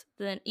Sunday. 7th,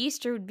 then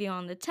Easter would be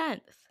on the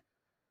 10th.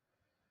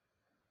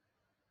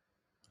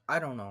 I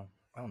don't know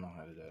how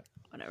to do it.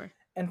 Whatever.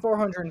 In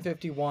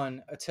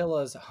 451,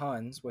 Attila's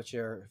Huns, which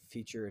are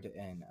featured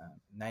in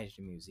Night at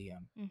the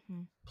Museum,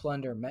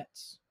 plunder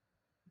Metz.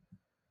 I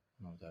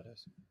don't know what that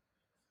is.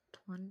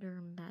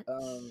 Plunder Metz.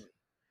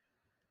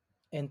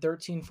 In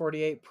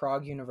 1348,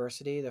 Prague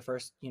University, the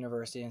first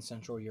university in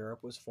Central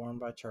Europe, was formed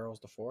by Charles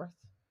IV.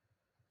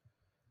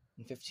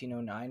 In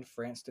 1509,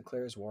 France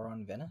declares war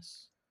on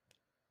Venice.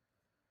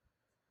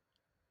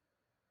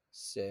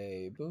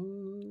 Say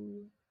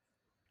boo.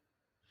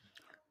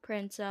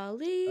 Prince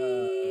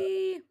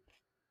Ali.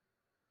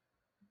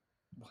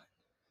 What?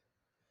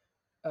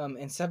 In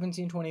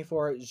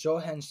 1724,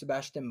 Johann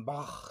Sebastian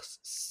Bach's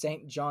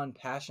St. John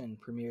Passion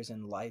premieres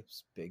in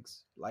Leipzig.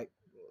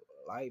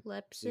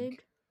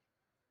 Leipzig?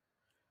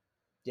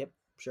 Yep,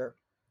 sure.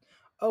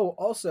 Oh,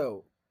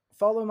 also,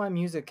 follow my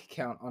music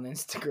account on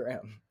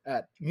Instagram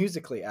at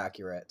Musically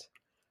Accurate.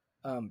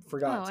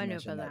 Forgot to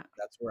mention that.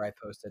 That's where I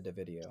posted the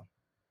video.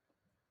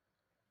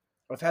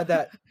 I've had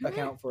that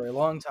account for a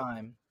long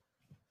time.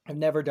 I've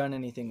never done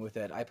anything with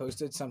it. I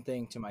posted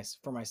something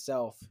for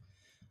myself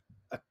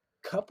a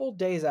couple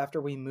days after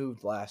we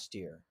moved last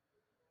year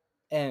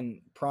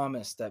and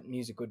promised that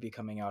music would be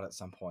coming out at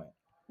some point.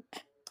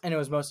 And it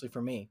was mostly for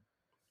me.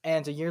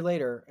 And a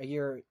year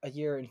and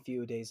a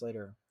few days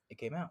later, it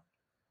came out.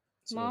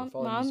 So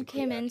Mom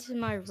came into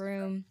my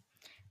room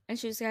and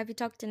she was like, "Have you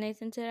talked to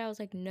Nathan today?" I was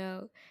like,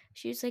 "No."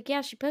 She was like,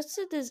 "Yeah, he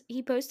posted this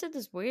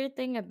weird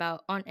thing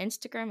on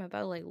Instagram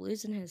about like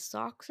losing his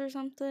socks or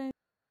something."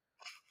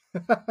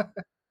 No.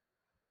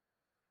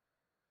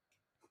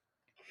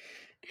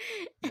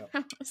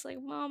 I was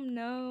like, "Mom,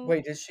 no."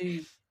 Wait, did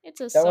she? It's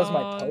a that song. Was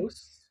my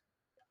post?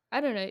 I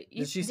don't know.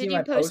 Did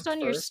you post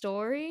on your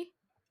story?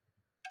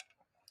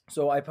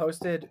 So I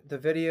posted the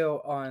video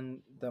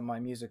on my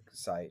music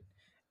site,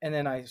 and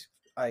then I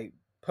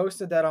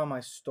posted that on my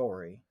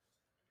story.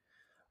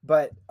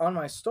 But on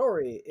my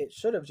story, it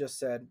should have just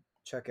said,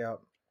 "Check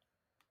out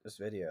this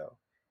video."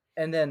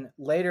 And then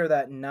later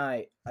that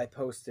night, I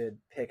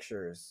posted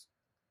pictures.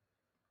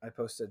 I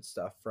posted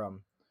stuff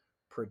from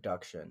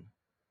production.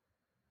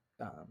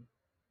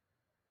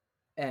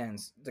 And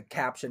the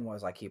caption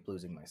was, "I keep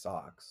losing my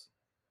socks."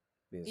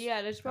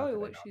 Yeah, that's probably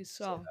what she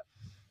saw.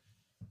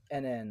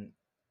 And then,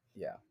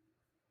 yeah.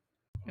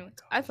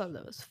 I thought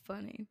that was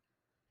funny.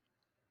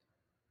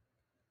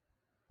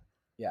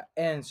 Yeah,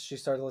 and she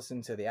started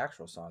listening to the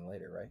actual song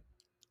later, right?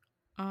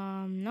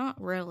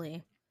 Not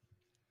really.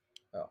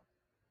 Oh.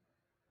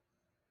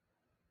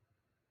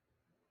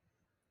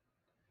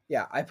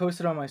 Yeah, I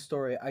posted on my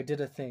story. I did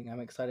a thing. I'm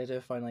excited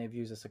to finally have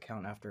used this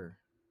account after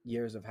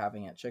years of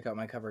having it. Check out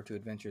my cover to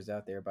Adventures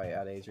Out There by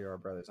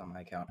 @AJR Brothers on my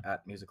account,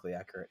 @Musically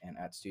Accurate, and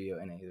 @Studio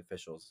NA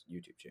Official's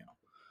YouTube channel.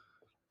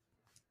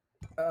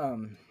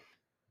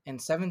 In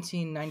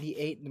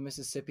 1798, the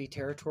Mississippi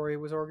Territory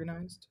was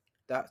organized.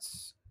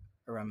 That's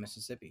around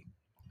Mississippi.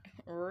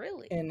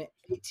 Really? In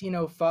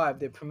 1805,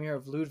 the premiere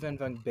of Ludwig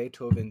van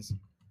Beethoven's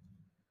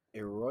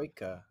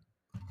Eroica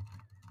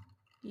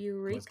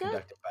was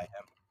conducted by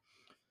him.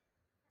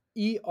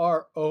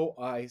 Eroica,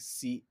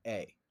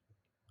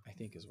 I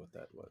think is what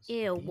that was.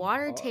 Ew,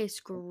 water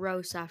tastes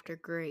gross after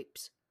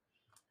grapes.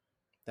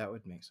 That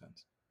would make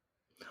sense.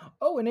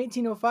 Oh, in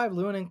 1805,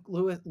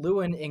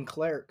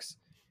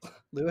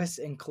 Lewis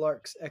and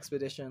Clark's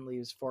expedition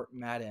leaves Fort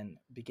Madden,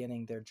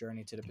 beginning their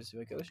journey to the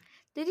Pacific Ocean.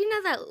 Did you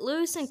know that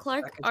Lewis and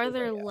Clark are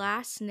their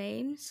last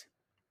names?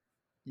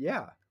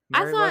 Yeah.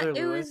 I thought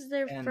it was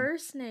their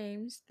first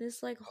names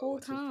this whole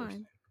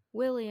time.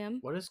 William.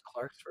 What is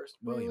Clark's first?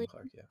 William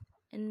Clark, yeah.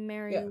 And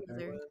Mary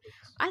Luther.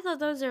 I thought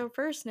those were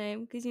first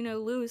name because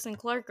Lewis and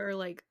Clark are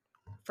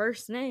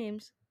first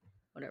names.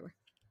 Whatever.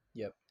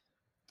 Yep.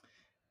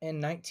 In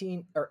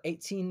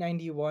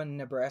 1891,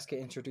 Nebraska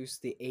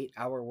introduced the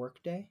 8-hour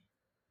workday.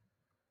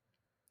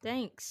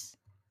 Thanks.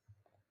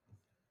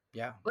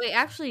 Yeah. Wait,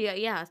 actually,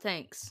 yeah,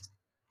 thanks.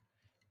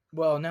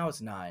 Well, now it's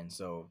 9,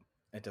 so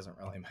it doesn't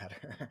really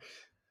matter.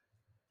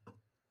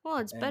 Well,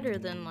 it's better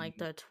than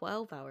the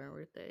 12-hour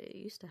workday it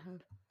used to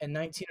have. In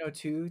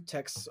 1902,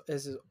 Texas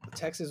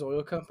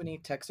oil company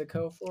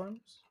Texaco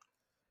forms.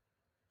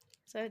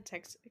 Is that a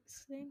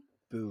Texas thing?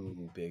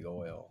 Boo, big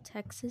oil.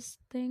 Texas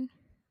thing?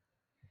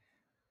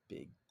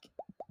 Big,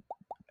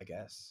 I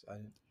guess.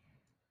 In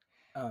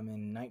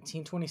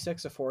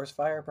 1926, a forest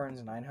fire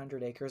burns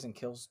 900 acres and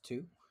kills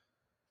 2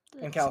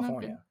 in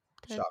California.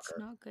 That's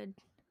not good.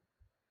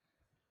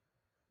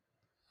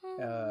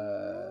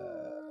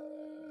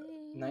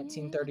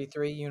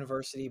 1933,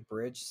 University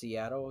Bridge,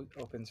 Seattle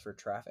opens for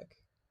traffic.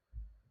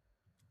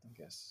 I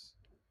guess.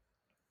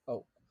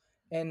 Oh.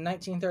 In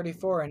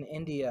 1934, in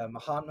India,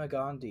 Mahatma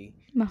Gandhi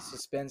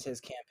suspends his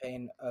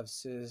campaign of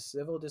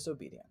civil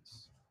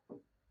disobedience.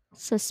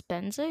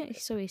 Suspends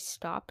it? So he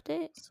stopped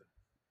it?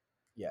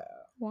 Yeah.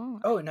 Wow.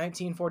 Oh, in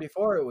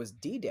 1944, it was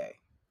D-Day,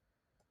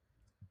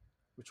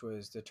 which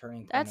was the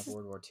turning point of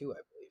World War II,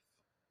 I believe.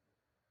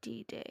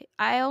 D-Day.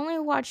 I only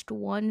watched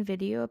one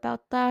video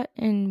about that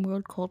in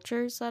World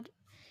Cultures, and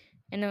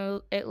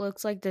it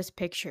looks like this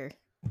picture.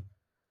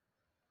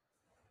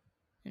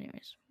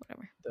 Anyways,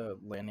 whatever. The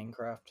landing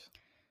craft.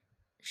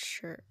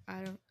 Sure.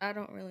 I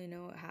don't really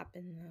know what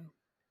happened though.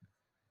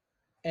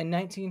 In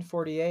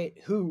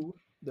 1948, WHO,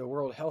 the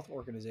World Health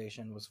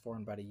Organization, was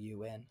formed by the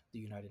UN, the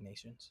United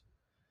Nations.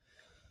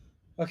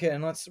 Okay,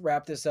 and let's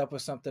wrap this up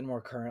with something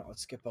more current.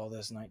 Let's skip all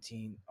this. Oh my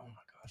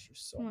gosh, there's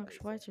so much.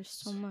 Why is there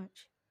so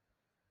much?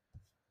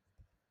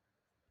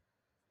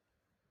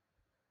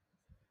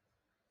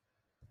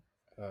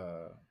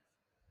 Come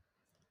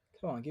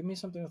on, give me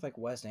something with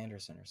Wes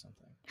Anderson or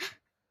something.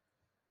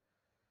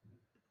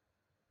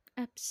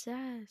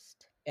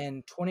 Obsessed.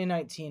 In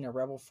 2019, a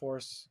rebel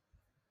force,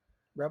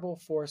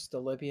 the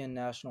Libyan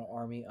National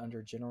Army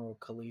under General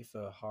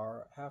Khalifa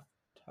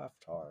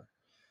Haftar,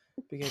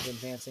 begins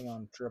advancing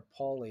on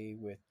Tripoli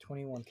with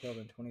 21 killed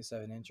and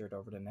 27 injured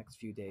over the next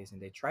few days, and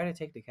they try to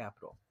take the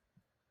capital.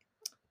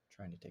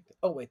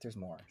 Oh wait, there's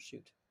more.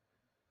 Shoot.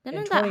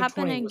 Didn't that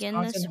happen again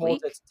Wisconsin this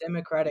holds week? its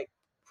Democratic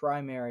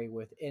primary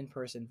with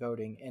in-person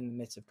voting in the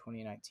midst of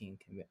 2019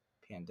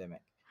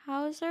 pandemic.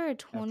 How is there a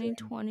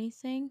 2020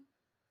 thing?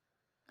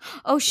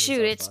 Oh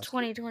shoot, it's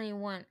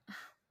 2021.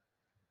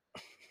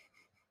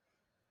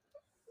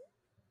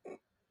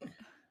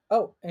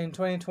 Oh, in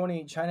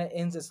 2020, China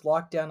ends its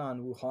lockdown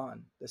on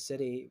Wuhan, the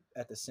city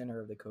at the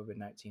center of the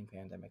COVID-19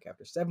 pandemic,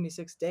 after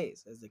 76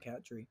 days, as the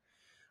country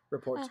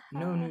reports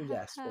no new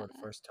deaths for the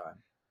first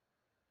time.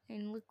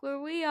 And look where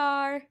we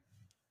are.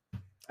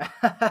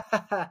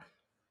 I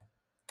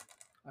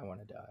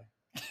want to die.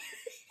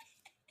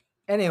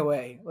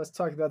 Anyway, let's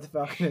talk about the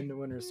Falcon and the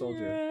Winter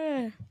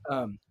Soldier.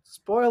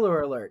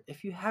 Spoiler alert,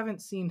 if you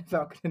haven't seen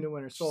Falcon and the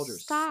Winter Soldier,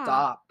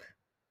 stop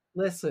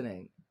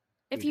listening.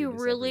 If you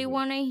really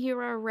want to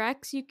hear our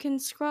Rex, you can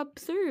scrub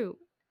through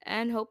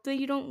and hope that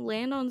you don't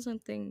land on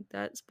something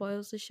that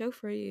spoils the show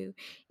for you.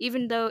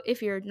 Even though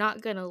if you're not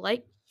gonna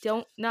watch it.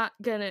 Don't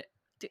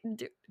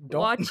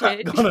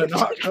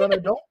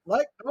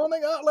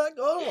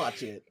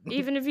watch it.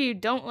 Even if you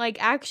don't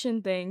like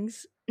action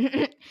things,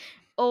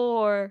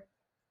 or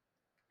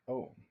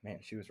oh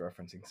man, she was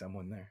referencing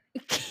someone there.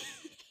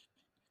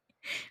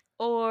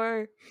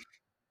 Or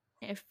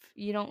if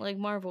you don't like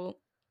Marvel,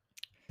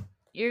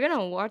 you're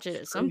gonna watch it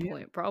at some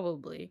point,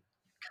 probably.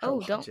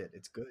 Don't watch it.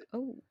 It's good.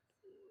 Oh,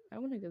 I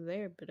want to go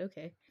there, but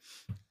okay.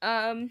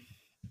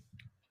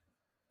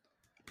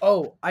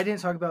 Oh, I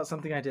didn't talk about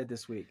something I did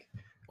this week.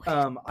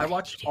 I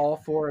watched all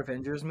 4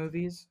 Avengers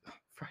movies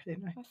Friday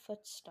night. My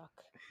foot's stuck.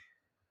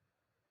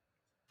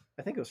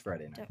 I think it was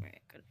Friday night. Don't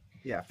worry, good.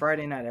 Yeah,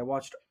 Friday night.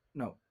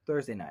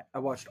 Thursday night. I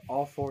watched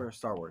all 4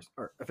 Star Wars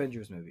or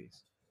Avengers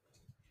movies.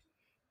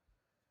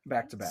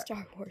 Back to back.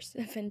 Star Wars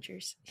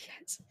Avengers,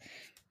 yes.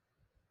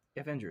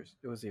 Avengers.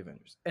 It was the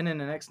Avengers. And then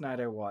the next night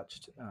I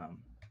watched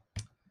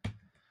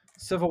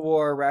Civil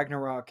War,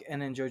 Ragnarok,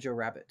 and then Jojo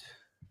Rabbit.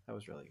 That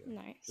was really good.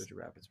 Nice. Jojo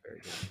Rabbit's very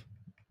good.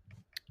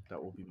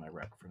 That will be my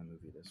rec for the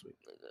movie this week.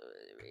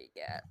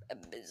 Recap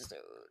episode.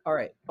 All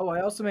right. Oh,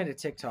 I also made a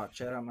TikTok.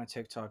 Shout out my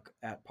TikTok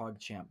at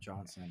PogChamp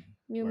Johnson.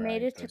 You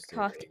made a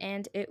TikTok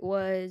and it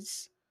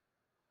was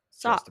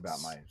socks. Just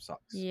about my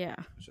socks. Yeah.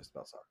 It was just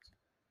about socks.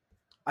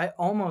 I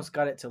almost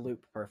got it to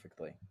loop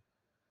perfectly.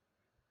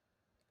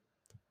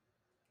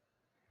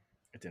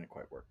 It didn't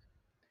quite work.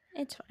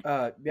 It's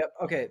fine. Yep.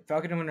 Okay.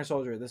 Falcon and Winter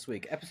Soldier this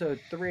week. Episode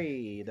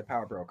 3, The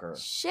Power Broker.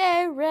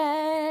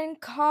 Sharon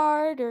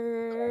Carter.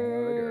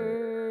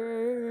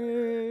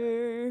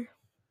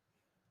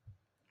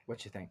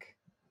 What you think?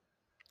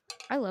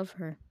 I love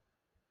her.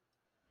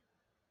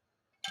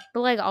 But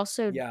like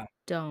also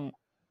don't.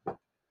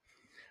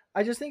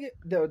 I just think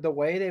the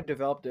way they've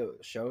developed the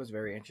show is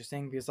very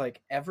interesting because like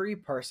every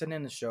person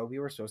in the show we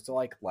were supposed to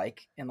like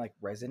and like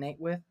resonate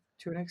with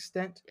to an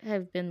extent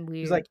have been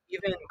weird. Like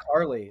even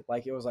Carly,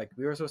 like it was like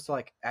we were supposed to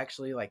like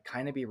actually like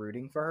kind of be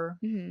rooting for her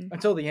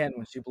until the end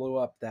when she blew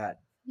up that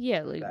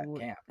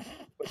camp,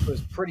 which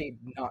was pretty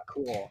not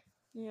cool.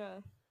 Yeah.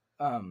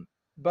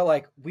 But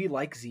like we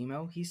like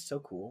Zemo, he's so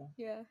cool.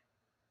 Yeah.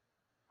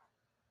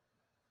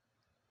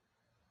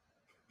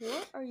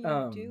 What are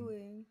you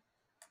doing?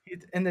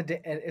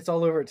 It's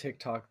all over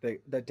TikTok.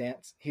 The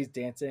dance, he's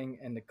dancing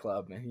in the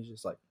club, and he's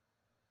just like,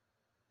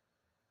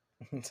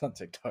 it's on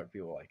TikTok.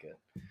 People like it.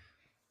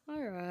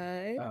 All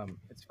right.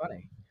 It's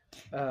funny.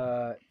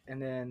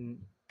 And then,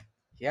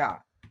 yeah,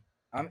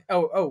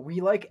 we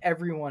like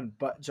everyone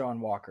but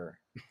John Walker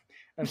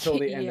until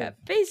the end of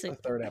the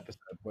third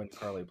episode when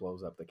Carly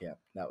blows up the camp.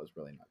 That was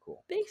really not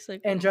cool.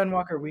 Basically. And John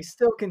Walker, we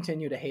still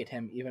continue to hate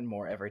him even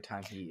more every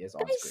time he is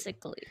on screen.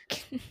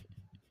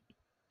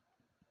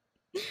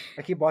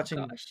 I keep watching.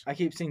 Gosh. I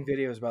keep seeing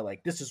videos about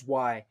like this is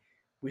why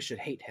we should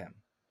hate him.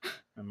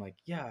 I'm like,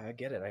 yeah, I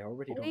get it. I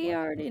already don't. We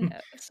already know.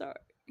 Sorry.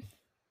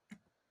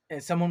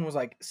 And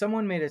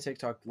someone made a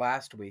TikTok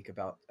last week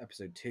about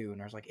episode 2,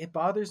 and I was like, it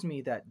bothers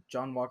me that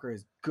John Walker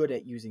is good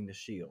at using the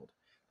shield.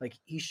 Like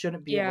he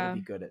shouldn't be able to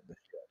be good at the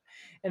shield.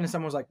 And then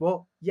someone was like,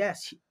 well,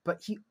 yes,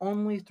 but he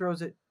only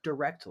throws it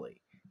directly.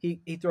 He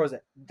throws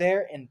it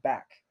there and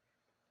back.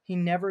 He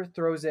never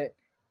throws it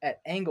at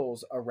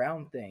angles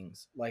around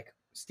things like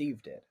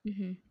Steve did.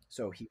 Mm-hmm.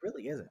 So he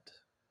really isn't.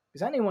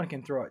 Because anyone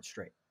can throw it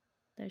straight.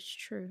 That's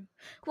true.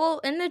 Well,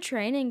 in the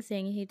training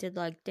thing, he did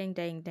like ding,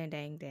 ding, ding,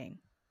 ding, ding.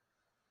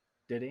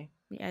 Did he?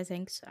 Yeah, I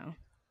think so.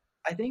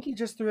 I think he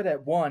just threw it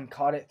at one,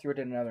 caught it, threw it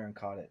at another, and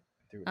caught it.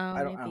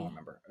 I don't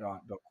remember.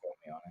 Don't quote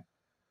me on it.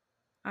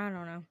 I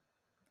don't know.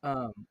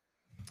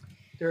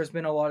 There's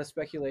been a lot of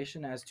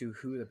speculation as to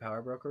who the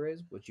Power Broker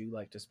is. Would you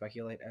like to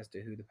speculate as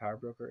to who the Power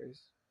Broker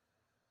is?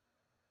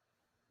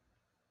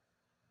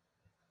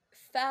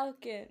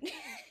 Falcon.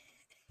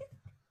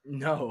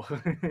 No.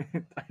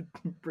 I'm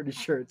pretty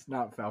sure it's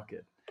not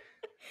Falcon.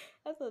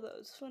 I thought that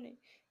was funny.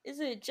 Is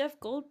it Jeff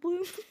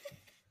Goldblum?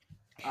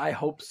 I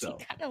hope so.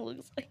 He kind of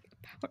looks like a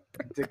Power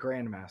Broker. The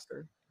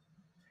Grandmaster.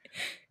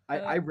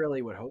 I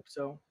really would hope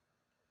so.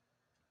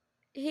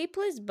 He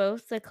plays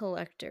both the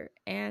Collector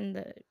and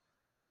the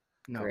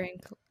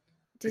Grand.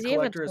 Does he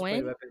have a twin? The Collector is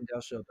played by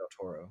Benicio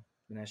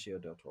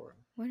del Toro.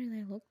 Why do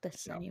they look the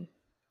same? No,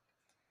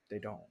 they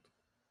don't.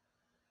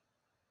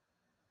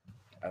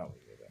 I don't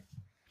believe it.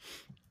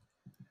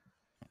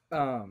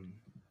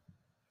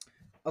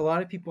 A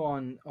lot of people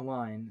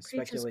online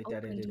speculate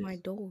that it is. My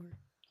door.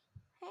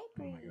 Hey,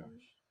 oh my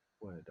gosh!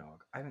 What a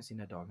dog! I haven't seen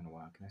that dog in a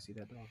while. Can I see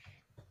that dog?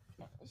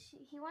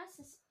 He wants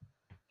to.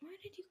 Where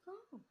did you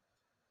go?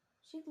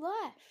 She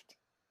left.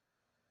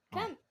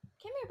 Come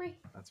here, Brie.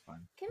 That's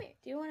fine. Come here.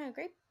 Do you want a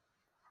grape?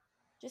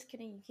 Just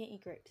kidding. You can't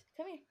eat grapes.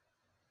 Come here.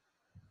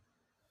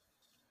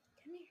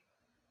 Come here.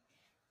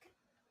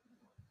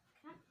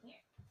 Come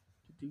here.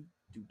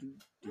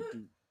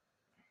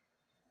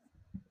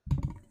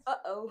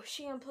 Uh-oh,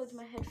 she unplugged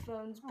my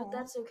headphones, but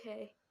that's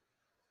okay.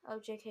 Oh,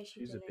 JK,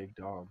 she's a big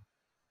dog.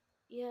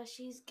 Yeah,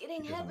 she's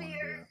getting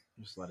heavier.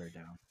 Just let her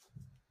down.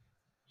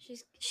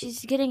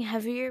 She's getting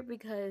heavier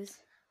because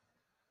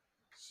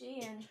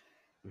she and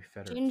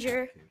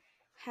Ginger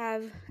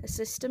have a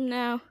system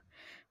now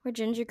where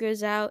Ginger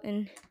goes out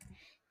and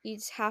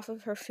eats half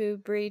of her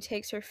food. Bree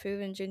takes her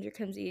food, and Ginger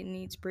comes eat and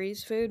eats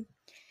Bree's food.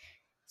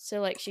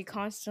 So, like, she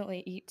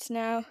constantly eats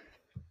now.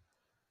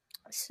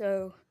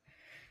 So,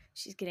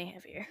 she's getting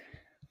heavier.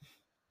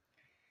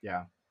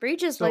 Yeah. Bree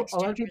just likes a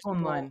lot of people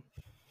online.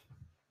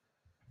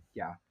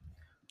 Yeah.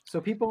 So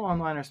people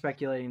online are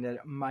speculating that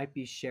it might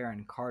be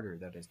Sharon Carter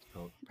that is the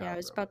Power Yeah, I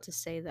was about to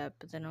say that,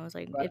 but then I was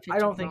like, I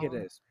don't think it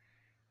is.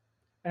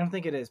 I don't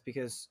think it is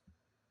because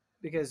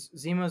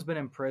Zemo's been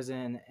in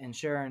prison and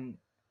Sharon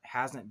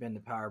hasn't been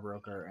the Power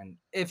Broker, and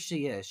if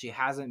she is, she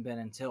hasn't been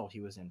until he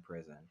was in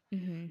prison.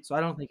 Mm-hmm. So I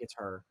don't think it's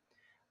her.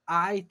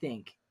 I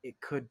think it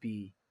could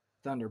be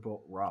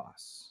Thunderbolt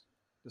Ross,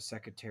 the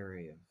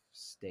Secretary of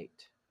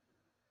State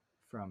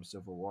from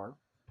Civil War,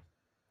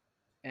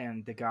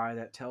 and the guy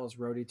that tells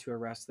Rhodey to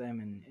arrest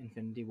them in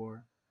Infinity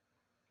War,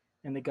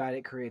 and the guy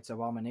that creates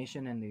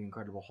Abomination and the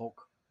Incredible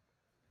Hulk.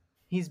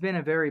 He's been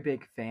a very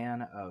big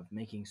fan of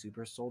making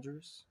super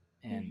soldiers,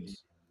 and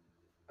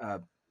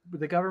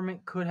the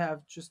government could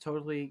have just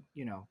totally,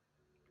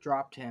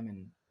 dropped him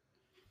and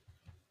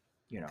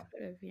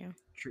Yeah.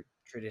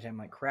 treated him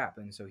like crap,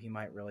 and so he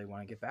might really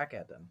want to get back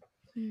at them,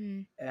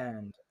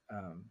 and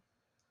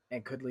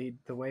and could lead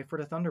the way for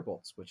the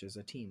Thunderbolts, which is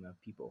a team of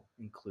people,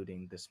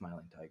 including the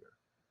Smiling Tiger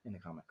in the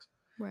comics.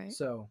 Right.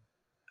 So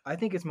I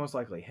think it's most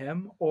likely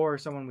him or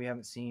someone we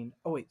haven't seen.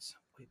 Oh wait,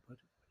 what?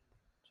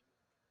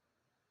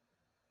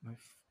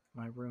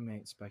 My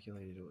roommate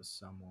speculated it was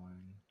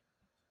someone.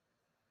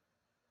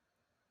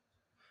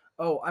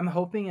 Oh, I'm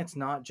hoping it's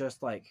not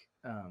just like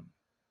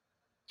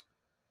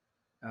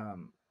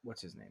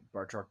what's his name,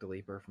 Bartrock the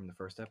Leaper from the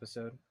first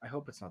episode. I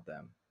hope it's not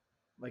them.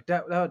 Like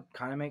that would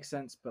kind of make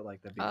sense, but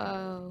like that'd be kind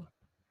of lame, in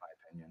my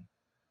opinion.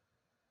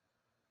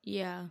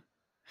 Yeah.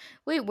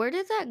 Wait, where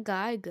did that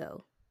guy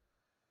go?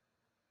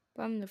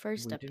 From the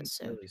first episode.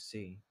 We didn't really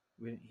see.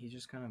 He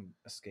just kind of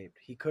escaped.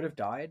 He could have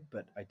died,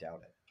 but I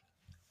doubt it.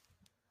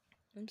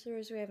 I'm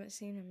surprised we haven't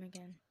seen him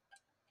again.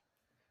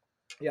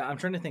 Yeah, I'm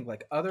trying to think.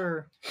 Like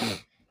other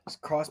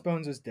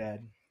Crossbones is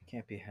dead.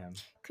 Can't be him.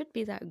 Could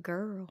be that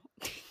girl.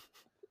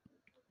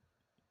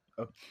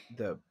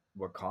 The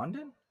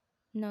Wakandan?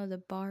 No, the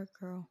bar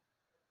girl.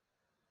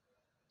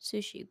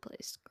 Sushi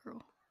place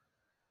girl.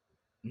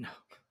 No.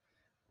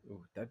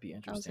 Ooh, that'd be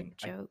interesting.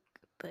 That was a joke.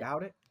 But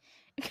doubt it.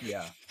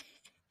 Yeah.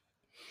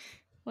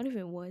 What if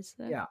it was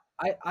that? Yeah,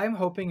 I'm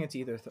hoping it's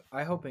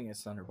hoping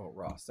it's Thunderbolt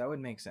Ross. That would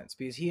make sense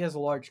because he has a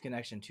large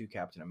connection to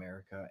Captain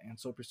America and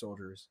Super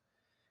Soldiers,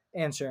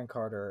 and Sharon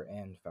Carter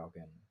and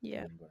Falcon.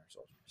 Yeah. And Winter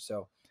Soldier.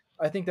 So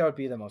I think that would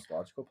be the most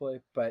logical play.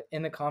 But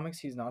in the comics,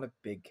 he's not a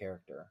big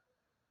character,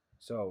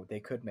 so they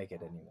could make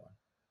it anyone.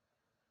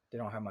 They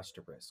don't have much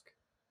to risk.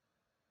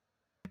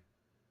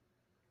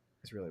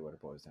 It's really what it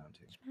boils down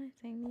to. What's my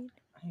thing need?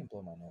 I need to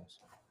blow my nose.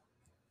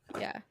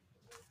 Yeah.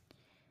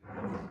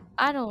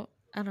 I don't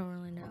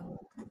really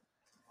know.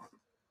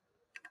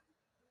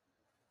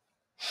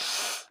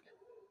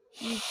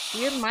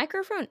 Your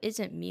microphone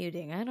isn't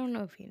muting. I don't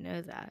know if you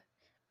know that,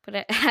 but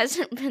it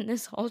hasn't been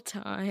this whole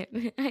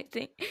time. I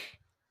think.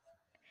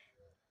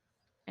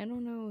 I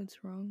don't know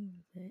what's wrong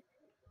with it.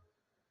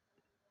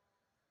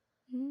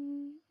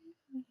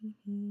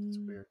 It's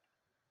weird.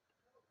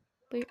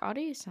 But your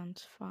audio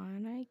sounds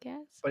fine, I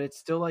guess. But it's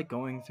still like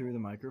going through the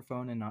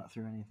microphone and not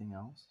through anything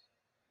else.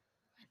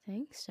 I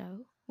think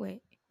so.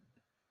 Wait.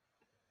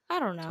 I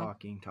don't know.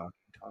 Talking.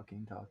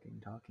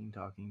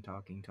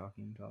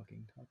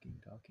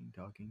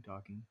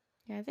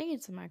 Yeah, I think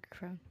it's the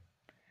microphone.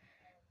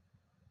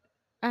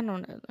 I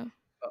don't know though.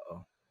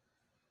 Uh-oh.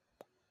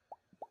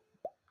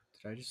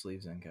 Did I just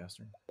leave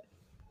Zencastr?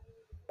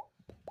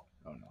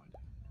 Oh no,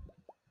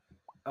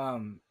 I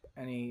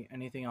didn't.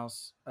 Anything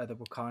else? The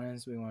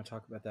Wakandans, we want to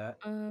talk about that?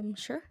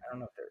 Sure. I don't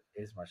know if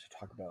there is much to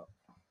talk about.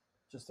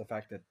 Just the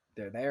fact that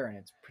they're there and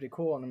it's pretty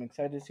cool, and I'm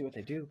excited to see what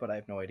they do, but I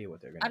have no idea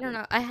what they're gonna do. I don't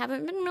know. I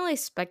haven't been really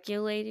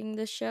speculating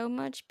the show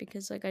much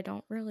because like I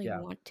don't really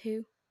want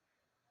to.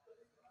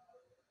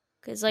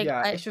 Because like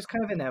it's just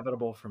kind of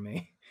inevitable for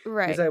me,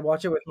 right? Because I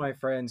watch it with my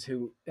friends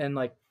who, and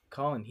like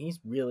Colin, he's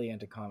really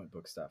into comic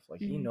book stuff.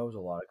 Like he knows a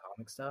lot of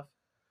comic stuff.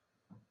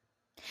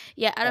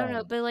 Yeah, I don't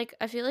know, but like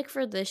I feel like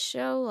for this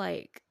show,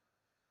 like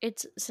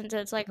since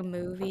it's like a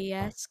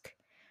movie-esque.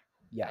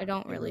 Yeah, I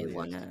don't really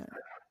want to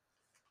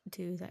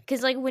do that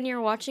because like when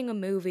you're watching a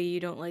movie, you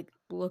don't like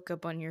look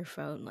up on your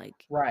phone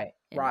like right.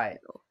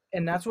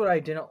 And that's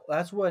what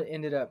that's what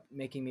ended up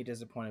making me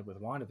disappointed with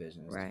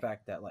WandaVision is the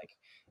fact that like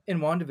in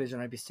WandaVision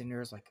I'd be sitting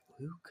there as like,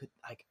 who could,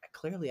 like,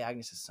 clearly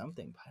Agnes is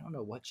something, but I don't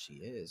know what she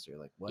is or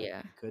like what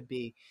it could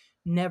be.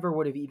 Never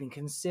would have even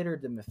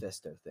considered the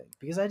Mephisto thing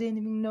because I didn't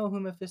even know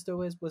who Mephisto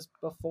was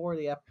before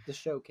the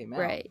show came out.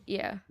 Right.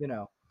 Yeah.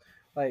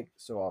 Like,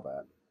 so all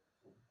that.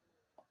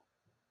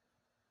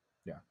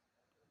 Yeah.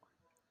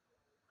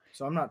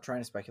 So I'm not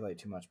trying to speculate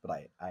too much, but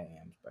I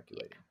am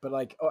speculating. Yeah. But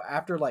like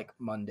after like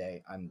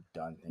Monday, I'm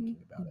done thinking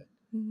about it.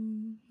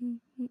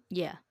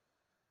 Yeah.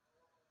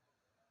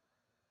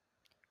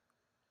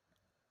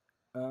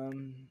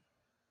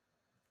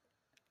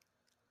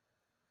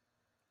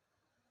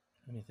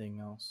 Anything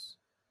else?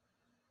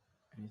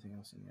 Anything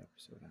else in the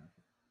episode?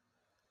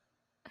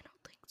 I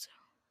don't think so.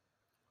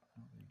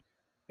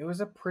 It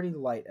was a pretty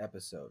light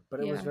episode, but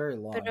it was very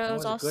long. But it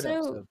was also a good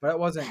episode, but it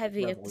wasn't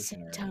heavy at the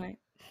same time.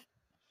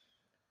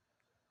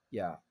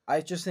 Yeah,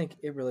 I just think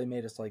it really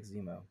made us like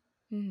Zemo.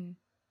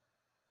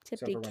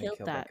 Except he killed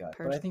that guy.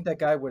 person. But I think that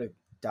guy would have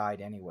died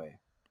anyway.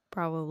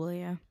 Probably,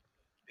 yeah.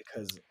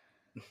 Because,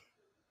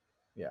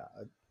 yeah,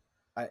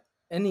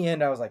 in the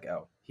end, I was like,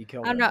 oh, he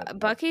killed him.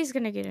 Bucky's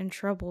gonna get in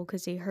trouble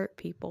because he hurt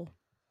people.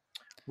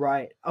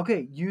 Right.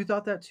 Okay, you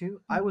thought that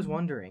too? I was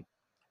wondering.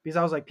 Because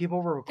I was like,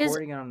 people were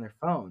recording it on their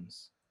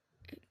phones.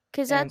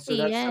 Because that's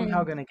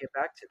somehow going to get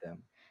back to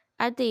them.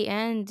 At the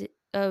end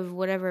of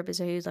whatever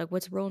episode, he was like,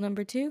 what's rule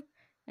number 2?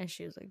 And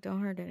she was like,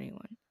 don't hurt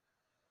anyone.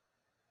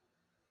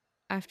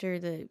 After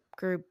the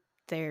group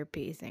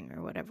therapy thing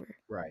or whatever.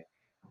 Right.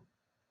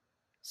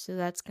 So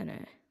that's going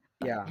to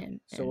bite him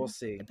so we'll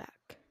see.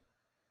 Back.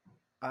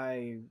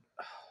 I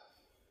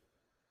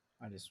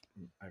I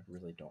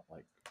really don't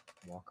like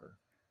Walker.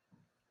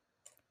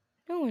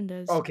 No one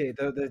does. Okay,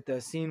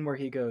 the scene where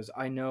he goes,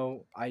 I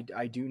know, I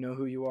do know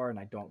who you are, and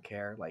I don't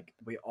care. Like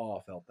we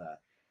all felt that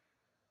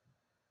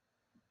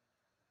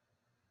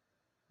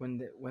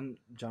when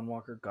John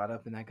Walker got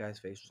up in that guy's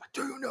face, was like,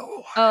 "Do you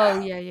know who I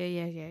am?" Yeah.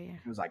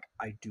 He was like,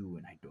 "I do,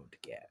 and I don't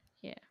care."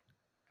 Yeah.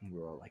 And we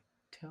were all like,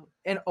 "Tell."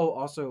 And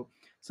also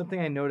something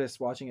I noticed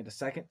watching it the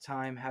second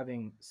time,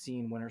 having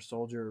seen Winter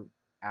Soldier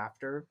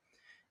after,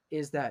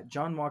 is that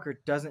John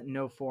Walker doesn't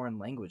know foreign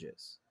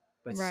languages,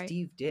 but Right.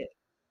 Steve did.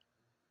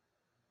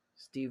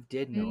 Steve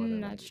did know other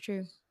languages. That's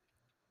true.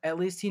 At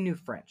least he knew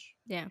French.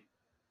 Yeah.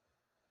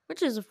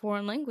 Which is a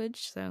foreign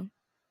language, so.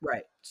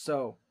 Right.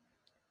 So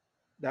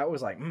that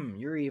was like,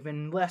 you're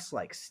even less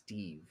like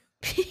Steve.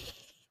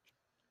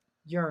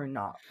 You're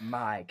not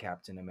my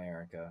Captain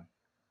America.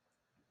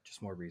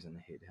 Just more reason to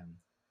hate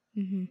him.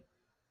 Mm-hmm.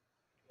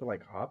 But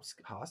like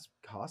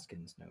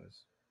Hoskins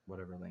knows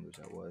whatever language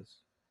that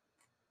was.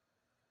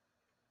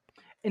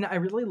 And I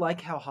really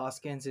like how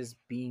Hoskins is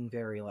being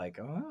very like,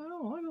 oh, I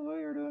don't like the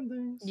way you're doing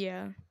things.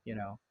 Yeah. You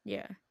know?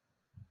 Yeah.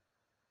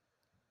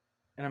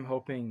 And I'm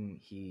hoping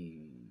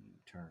he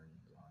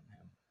turns on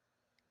him.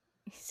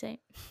 Same.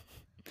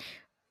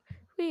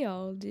 We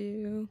all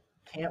do.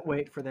 Can't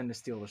wait for them to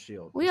steal the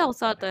shield. We all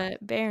thought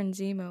that Baron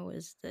Zemo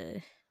was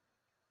the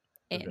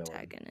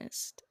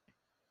antagonist.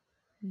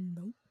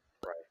 Nope.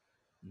 Right.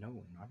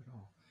 No, not at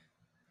all.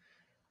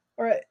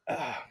 All right.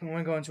 We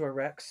want to go into our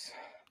Rex.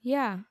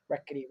 Yeah.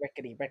 Wreck. I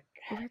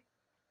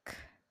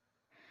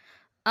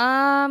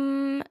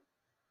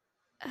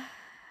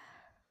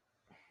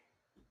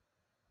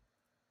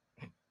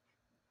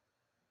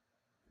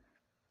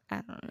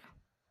don't know.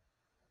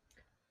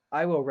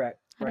 I will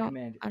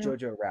recommend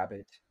Jojo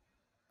Rabbit.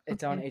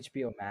 It's okay. on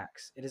HBO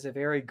Max. It is a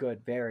very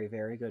good, very,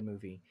 very good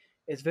movie.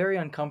 It's very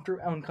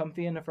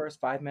uncomfy in the first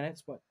 5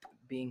 minutes, but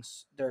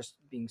there's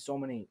being so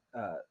many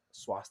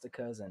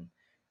swastikas and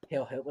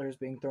Hail Hitlers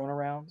being thrown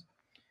around.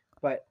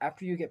 But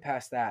after you get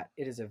past that,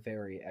 it is a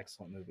very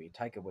excellent movie.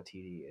 Taika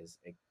Waititi is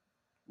a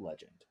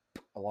legend,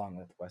 along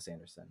with Wes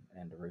Anderson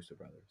and the Russo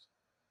brothers.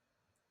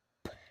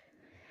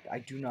 I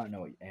do not know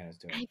what Anna's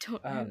doing. I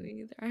don't know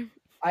either.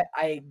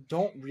 I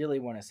don't really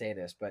want to say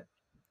this, but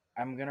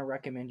I'm gonna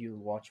recommend you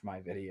watch my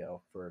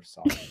video for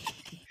Sonic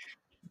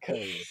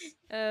because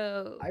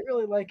I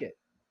really like it,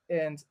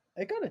 and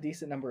it got a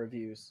decent number of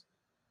views.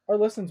 Our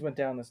listens went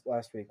down this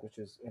last week, which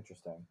is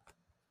interesting,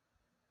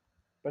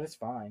 but it's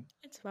fine.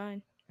 It's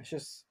fine. It's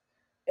just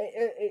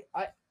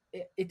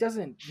it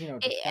doesn't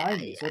define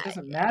me, so it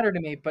doesn't matter to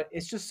me. But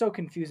it's just so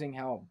confusing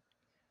how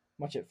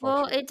much it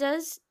fluctuates. Well, it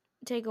does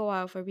take a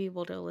while for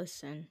people to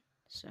listen,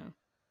 so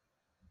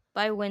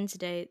by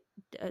Wednesday,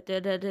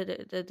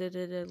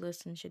 the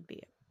listen should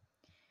be up.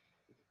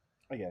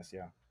 I guess,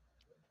 yeah.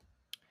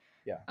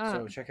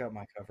 So check out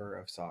my cover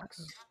of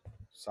Socks,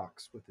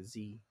 Socks with a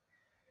Z.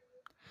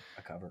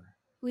 A cover.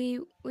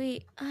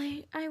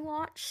 I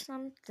watched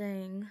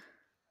something.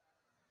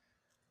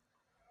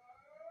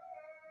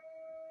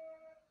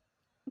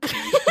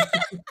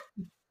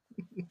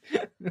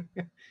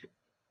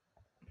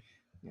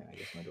 Yeah, I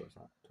guess my door's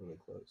not totally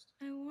closed.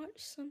 I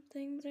watched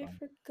something, but I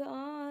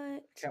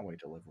forgot. Can't wait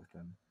to live with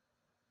them.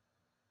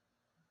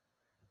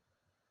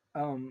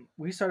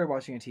 We started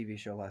watching a TV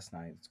show last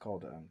night. It's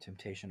called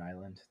Temptation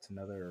Island. It's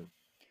another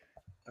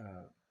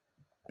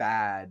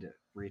bad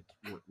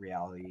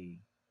reality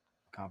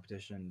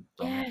competition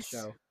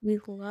show. We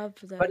love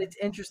them. But it's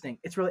interesting.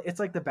 It's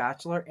like The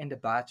Bachelor and The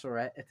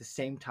Bachelorette at the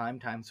same time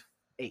times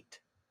 8.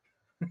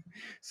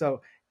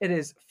 So it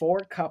is 4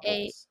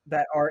 couples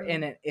that are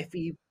in an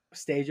iffy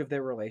stage of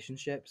their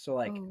relationship. So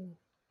like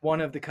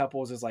one of the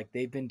couples is like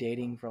they've been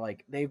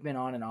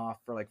on and off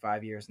for like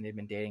 5 years, and they've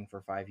been dating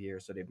for 5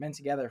 years, so they've been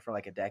together for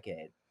like a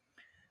decade.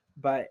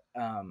 But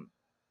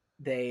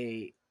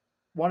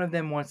one of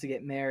them wants to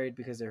get married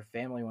because their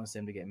family wants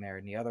them to get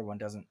married, and the other one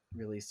doesn't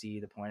really see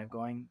the point of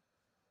going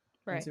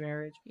into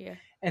marriage. Yeah.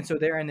 And so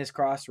they're in this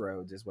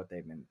crossroads is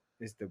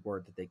the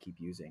word that they keep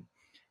using.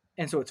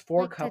 And so it's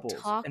 4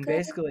 couples, and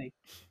basically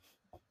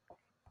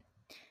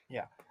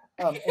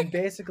and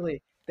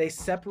basically they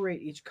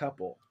separate each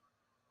couple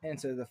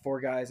into the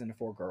 4 guys and the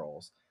 4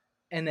 girls,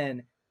 and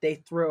then they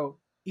throw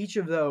each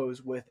of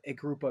those with a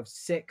group of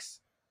 6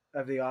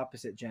 of the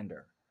opposite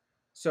gender.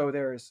 So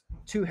there's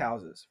 2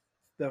 houses,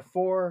 the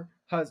 4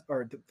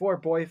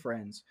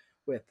 boyfriends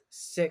with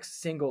 6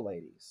 single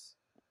ladies,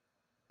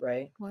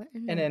 right?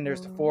 And then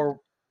there's the 4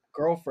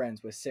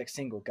 girlfriends with 6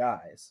 single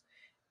guys,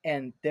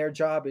 and their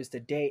job is to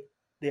date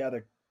the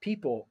other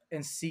people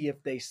and see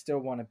if they still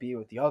want to be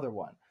with the other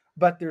one,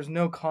 but there's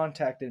no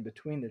contact in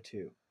between the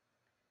two.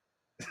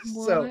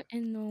 So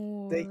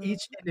they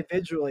each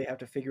individually have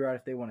to figure out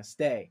if they want to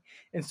stay.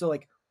 And so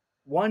like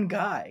one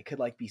guy could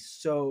like be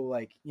so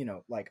like,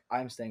 like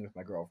I'm staying with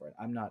my girlfriend,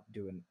 I'm not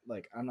doing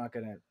like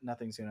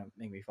nothing's gonna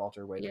make me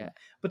falter away. Yeah.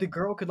 But the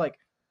girl could like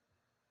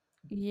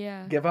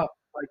give up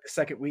like the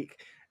second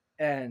week,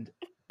 and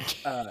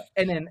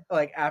then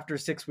like after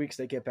 6 weeks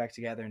they get back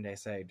together and they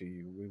say,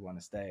 we want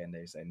to stay? And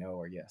they say no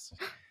or yes.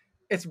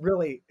 it's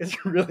really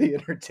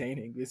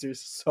entertaining because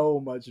there's so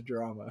much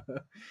drama.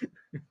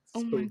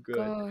 Oh my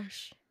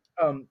gosh.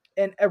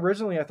 And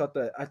originally I thought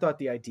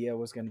the idea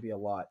was going to be a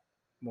lot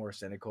more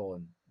cynical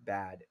and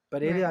bad,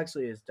 but it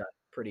actually is done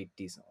pretty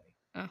decently.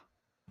 Oh.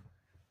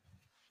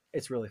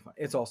 It's really fun.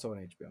 It's also on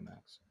HBO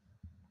Max.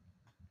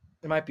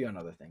 It might be on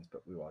other things,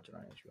 but we watch it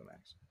on HBO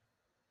Max.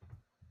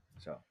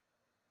 So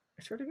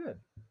it's pretty good.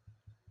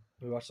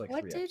 We watched like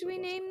what 3 did we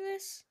name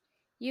this?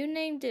 You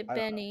named it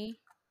Benny,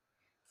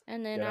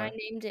 and then I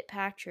named it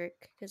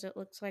Patrick because it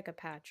looks like a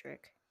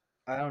Patrick.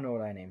 I don't know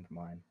what I named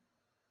mine.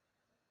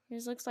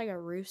 Yours looks like a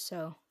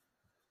Russo.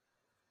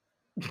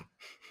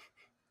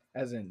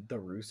 As in the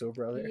Russo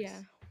brothers?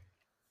 Yeah.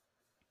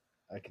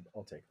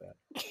 I'll take that.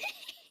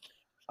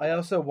 I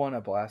also won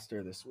a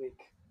blaster this week.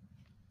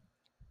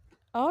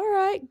 All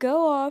right,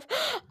 go off.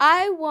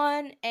 I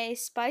won a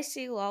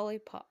spicy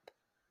lollipop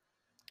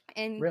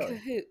in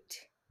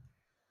Kahoot.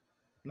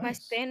 Nice. My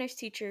Spanish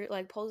teacher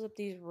pulls up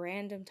these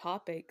random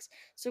topics.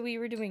 So we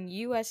were doing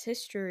U.S.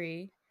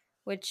 history,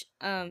 which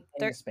in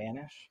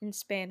Spanish. In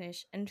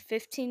Spanish, and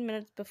 15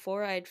 minutes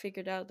before I had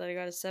figured out that I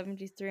got a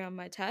 73 on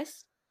my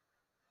test.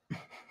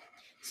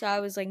 So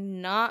I was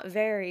not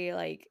very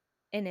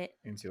in it.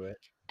 Into it.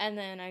 And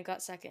then I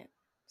got second.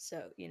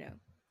 So,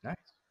 Nice.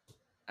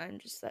 I'm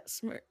just that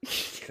smart.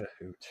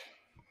 Kahoot.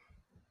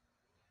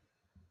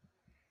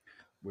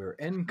 We're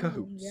in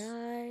cahoots.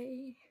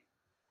 Yay.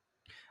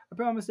 I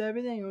promise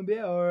everything will be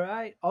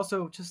alright.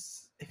 Also,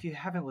 just if you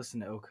haven't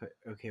listened to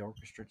OK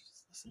Orchestra,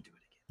 just listen to it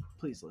again.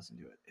 Please listen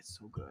to it. It's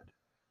so good.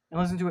 And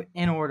listen to it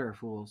in order,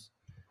 fools.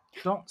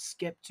 Don't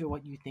skip to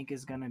what you think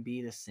is going to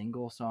be the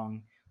single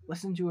song.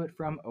 Listen to it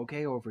from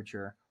OK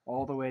Overture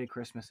all the way to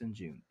Christmas in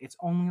June. It's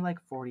only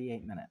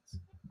 48 minutes.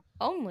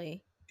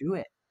 Only? Do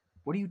it.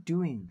 What are you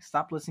doing?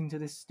 Stop listening to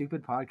this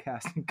stupid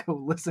podcast and go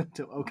listen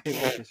to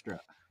OK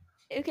Orchestra.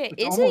 Okay,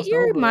 is it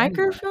your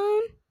microphone?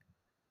 Anyway.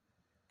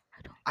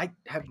 I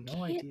have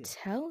no idea. I can't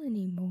tell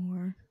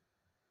anymore.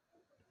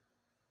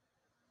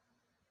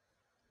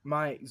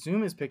 My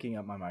Zoom is picking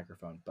up my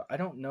microphone, but I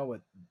don't know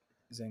what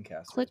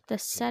Zencastr. Click the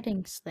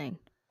settings thing.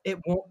 It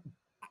won't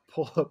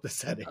pull up the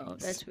settings. Oh,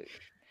 that's weird.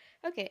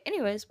 Okay,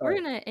 anyways, we're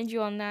going to end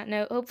you on that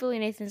note. Hopefully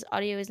Nathan's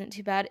audio isn't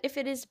too bad. If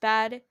it is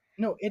bad...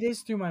 No, it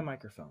is through my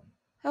microphone.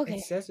 Okay.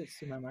 It says it's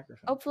through my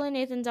microphone. Hopefully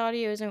Nathan's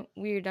audio isn't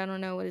weird. I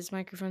don't know what his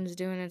microphone is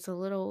doing. It's a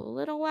little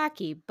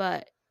wacky,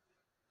 but...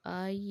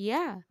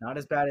 yeah. Not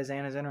as bad as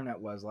Anna's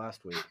internet was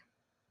last week.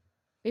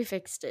 We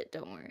fixed it,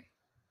 don't worry.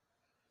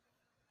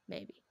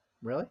 Maybe.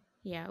 Really?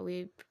 Yeah,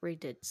 we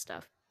redid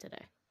stuff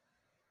today.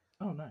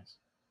 Oh, nice.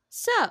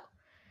 So,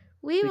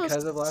 we will...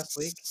 Because of last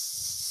week?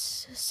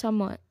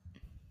 Somewhat.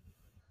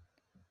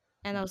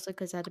 And also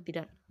because it had to be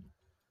done.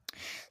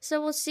 So,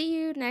 we'll see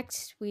you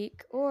next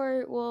week,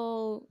 or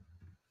we'll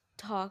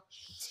talk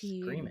to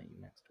you. Scream at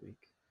you next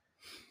week.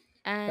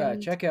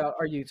 And check out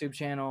our YouTube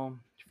channel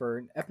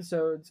for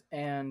episodes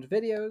and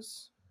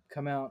videos.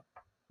 Come out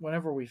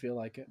whenever we feel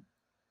like it.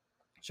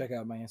 Check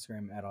out my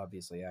Instagram at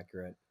Obviously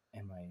Accurate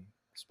and my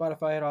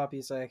Spotify at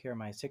Obviously Accurate,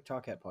 my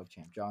TikTok at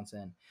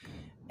PogChampJohnson,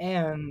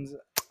 and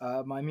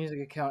my music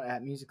account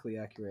at Musically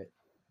Accurate.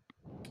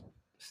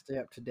 Stay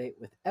up to date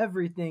with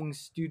everything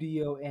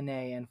Studio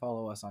NA and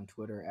follow us on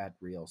Twitter at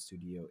Real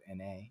Studio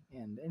NA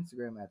and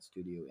Instagram at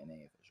Studio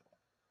NA Official.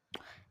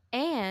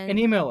 And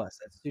email us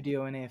at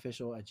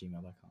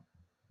studionaofficial@gmail.com.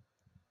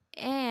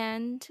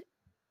 And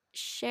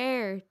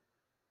share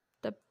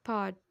the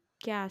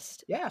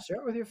podcast. Yeah, share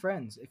it with your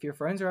friends. If your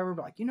friends are ever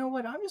like, you know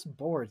what, I'm just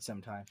bored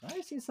sometimes. I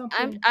see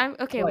something. I'm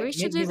okay. We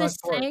should do this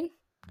thing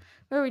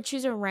where we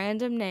choose a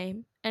random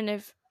name, and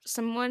if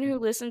someone who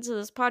listens to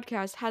this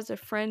podcast has a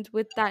friend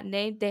with that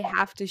name, they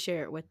have to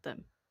share it with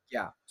them.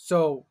 Yeah.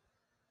 So,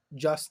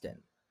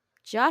 Justin.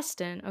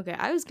 Okay,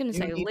 I was gonna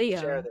say Liam.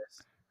 Share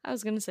this. I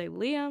was gonna say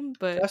Liam,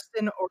 but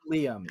Justin or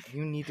Liam,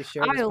 you need to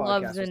share this podcast. I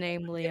love the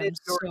name Liam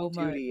so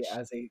much.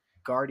 As a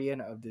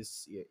guardian of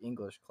this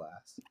English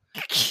class.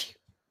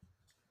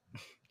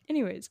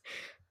 Anyways,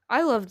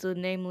 I love the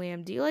name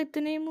Liam. Do you like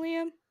the name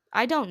Liam?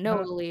 I don't know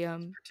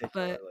Liam,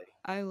 but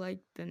I like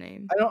the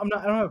name. I don't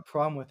have a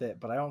problem with it,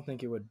 but I don't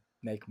think it would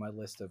make my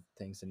list of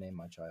things to name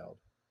my child.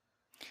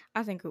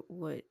 I think it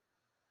would.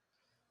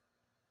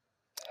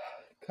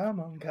 Come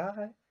on,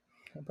 guy.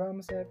 I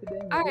promise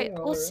everything. All right,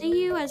 we'll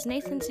see you as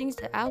Nathan sings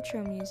the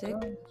outro music.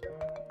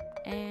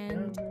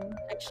 And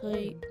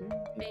actually,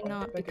 may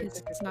not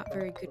because it's not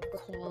very good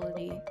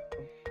quality.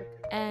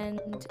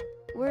 And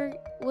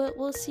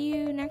we'll see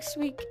you next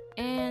week.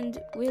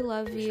 And we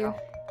love you.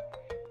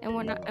 And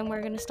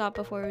we're gonna stop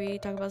before we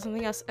talk about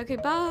something else. Okay,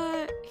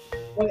 bye.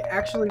 Wait,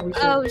 actually, we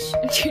should.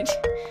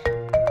 Oh,